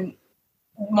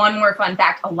one more fun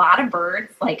fact: a lot of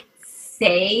birds like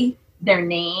say their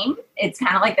name. It's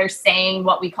kind of like they're saying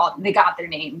what we call. They got their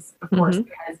names, of course,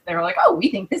 because they're like, oh,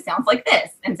 we think this sounds like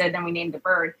this, and so then we named the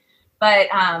bird. But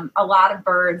a lot of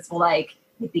birds will like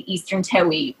the eastern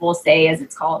towhee will say, as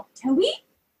it's called, towhee.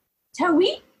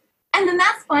 And then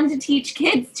that's fun to teach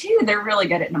kids too. They're really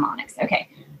good at mnemonics. Okay.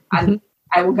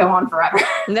 I will go on forever.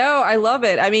 No, I love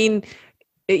it. I mean,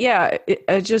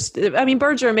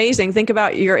 birds are amazing. Think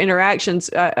about your interactions.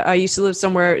 I used to live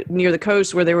somewhere near the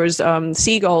coast where there was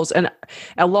seagulls, and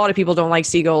a lot of people don't like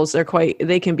seagulls.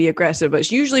 They can be aggressive, but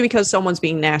it's usually because someone's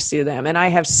being nasty to them. And I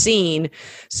have seen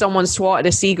someone swat at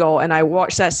a seagull, and I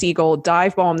watched that seagull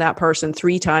dive bomb that person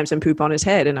 3 times and poop on his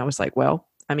head. And I was like, well,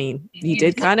 I mean, you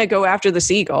did kind of go after the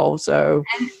seagull. So,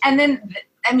 and then,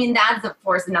 I mean, that's of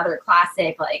course another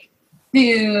classic, like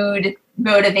food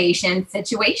motivation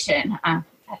situation.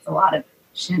 That's a lot of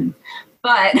shin,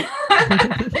 but,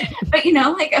 but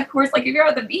like, of course, like if you're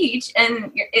at the beach and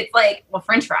it's like, well,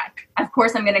 French fry, of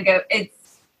course I'm going to go,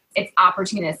 it's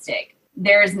opportunistic.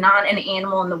 There's not an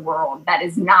animal in the world that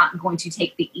is not going to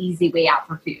take the easy way out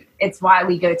for food. It's why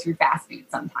we go through fast food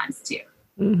sometimes too.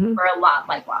 We're a lot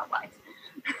like wildlife.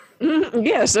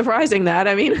 Yeah, surprising that.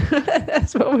 I mean,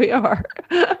 that's what we are.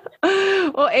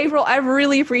 Well, April, I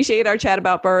really appreciate our chat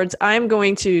about birds. I'm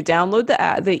going to download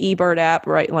the eBird app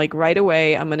right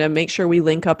away. I'm going to make sure we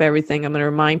link up everything. I'm going to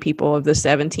remind people of the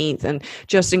 17th and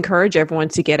just encourage everyone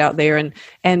to get out there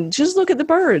and just look at the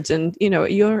birds. And,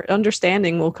 your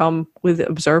understanding will come with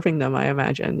observing them, I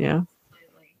imagine. Yeah.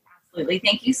 Absolutely.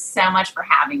 Thank you so much for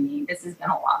having me. This has been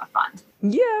a lot of fun.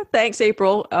 Yeah. Thanks,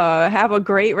 April. Have a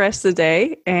great rest of the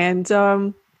day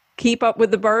and keep up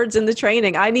with the birds and the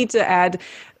training. I need to add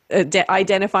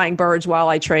identifying birds while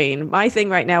I train. My thing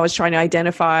right now is trying to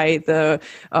identify the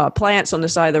plants on the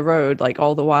side of the road, like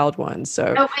all the wild ones.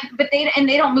 So, but they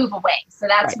don't move away, so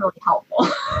that's really helpful.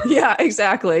 Yeah,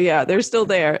 exactly. Yeah, they're still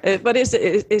there, but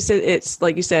it's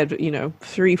like you said,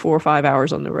 3, 4, 5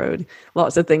 hours on the road.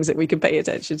 Lots of things that we can pay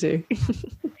attention to.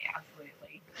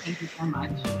 Absolutely. Thank you so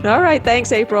much. All right.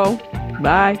 Thanks, April.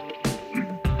 Bye.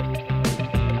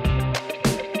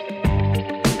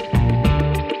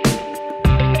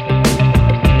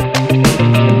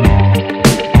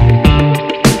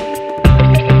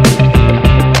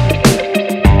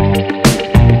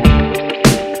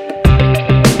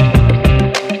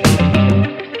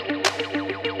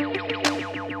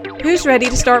 ready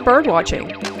to start bird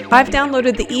watching. I've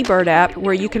downloaded the eBird app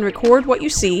where you can record what you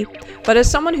see, but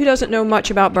as someone who doesn't know much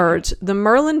about birds, the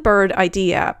Merlin Bird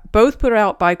ID app, both put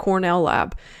out by Cornell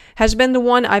Lab, has been the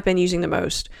one I've been using the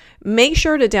most. Make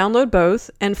sure to download both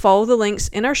and follow the links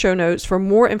in our show notes for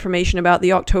more information about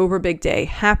the October Big Day,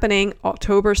 happening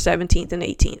October 17th and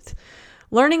 18th.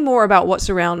 Learning more about what's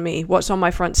around me, what's on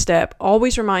my front step,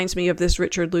 always reminds me of this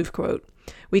Richard Louv quote.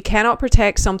 We cannot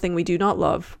protect something we do not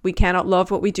love. We cannot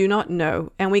love what we do not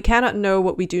know. And we cannot know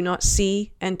what we do not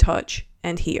see and touch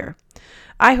and hear.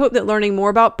 I hope that learning more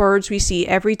about birds we see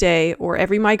every day or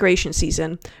every migration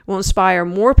season will inspire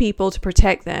more people to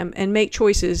protect them and make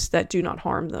choices that do not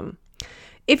harm them.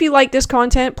 If you like this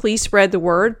content, please spread the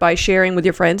word by sharing with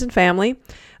your friends and family.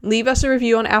 Leave us a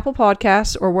review on Apple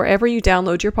Podcasts or wherever you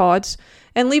download your pods,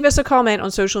 and leave us a comment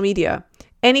on social media.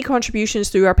 Any contributions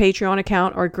through our Patreon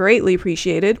account are greatly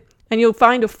appreciated, and you'll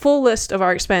find a full list of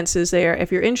our expenses there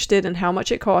if you're interested in how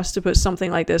much it costs to put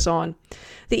something like this on.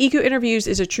 The Eco Interviews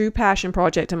is a true passion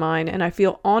project of mine, and I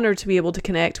feel honored to be able to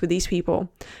connect with these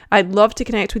people. I'd love to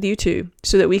connect with you too,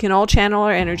 so that we can all channel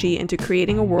our energy into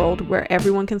creating a world where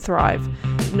everyone can thrive,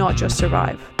 not just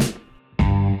survive.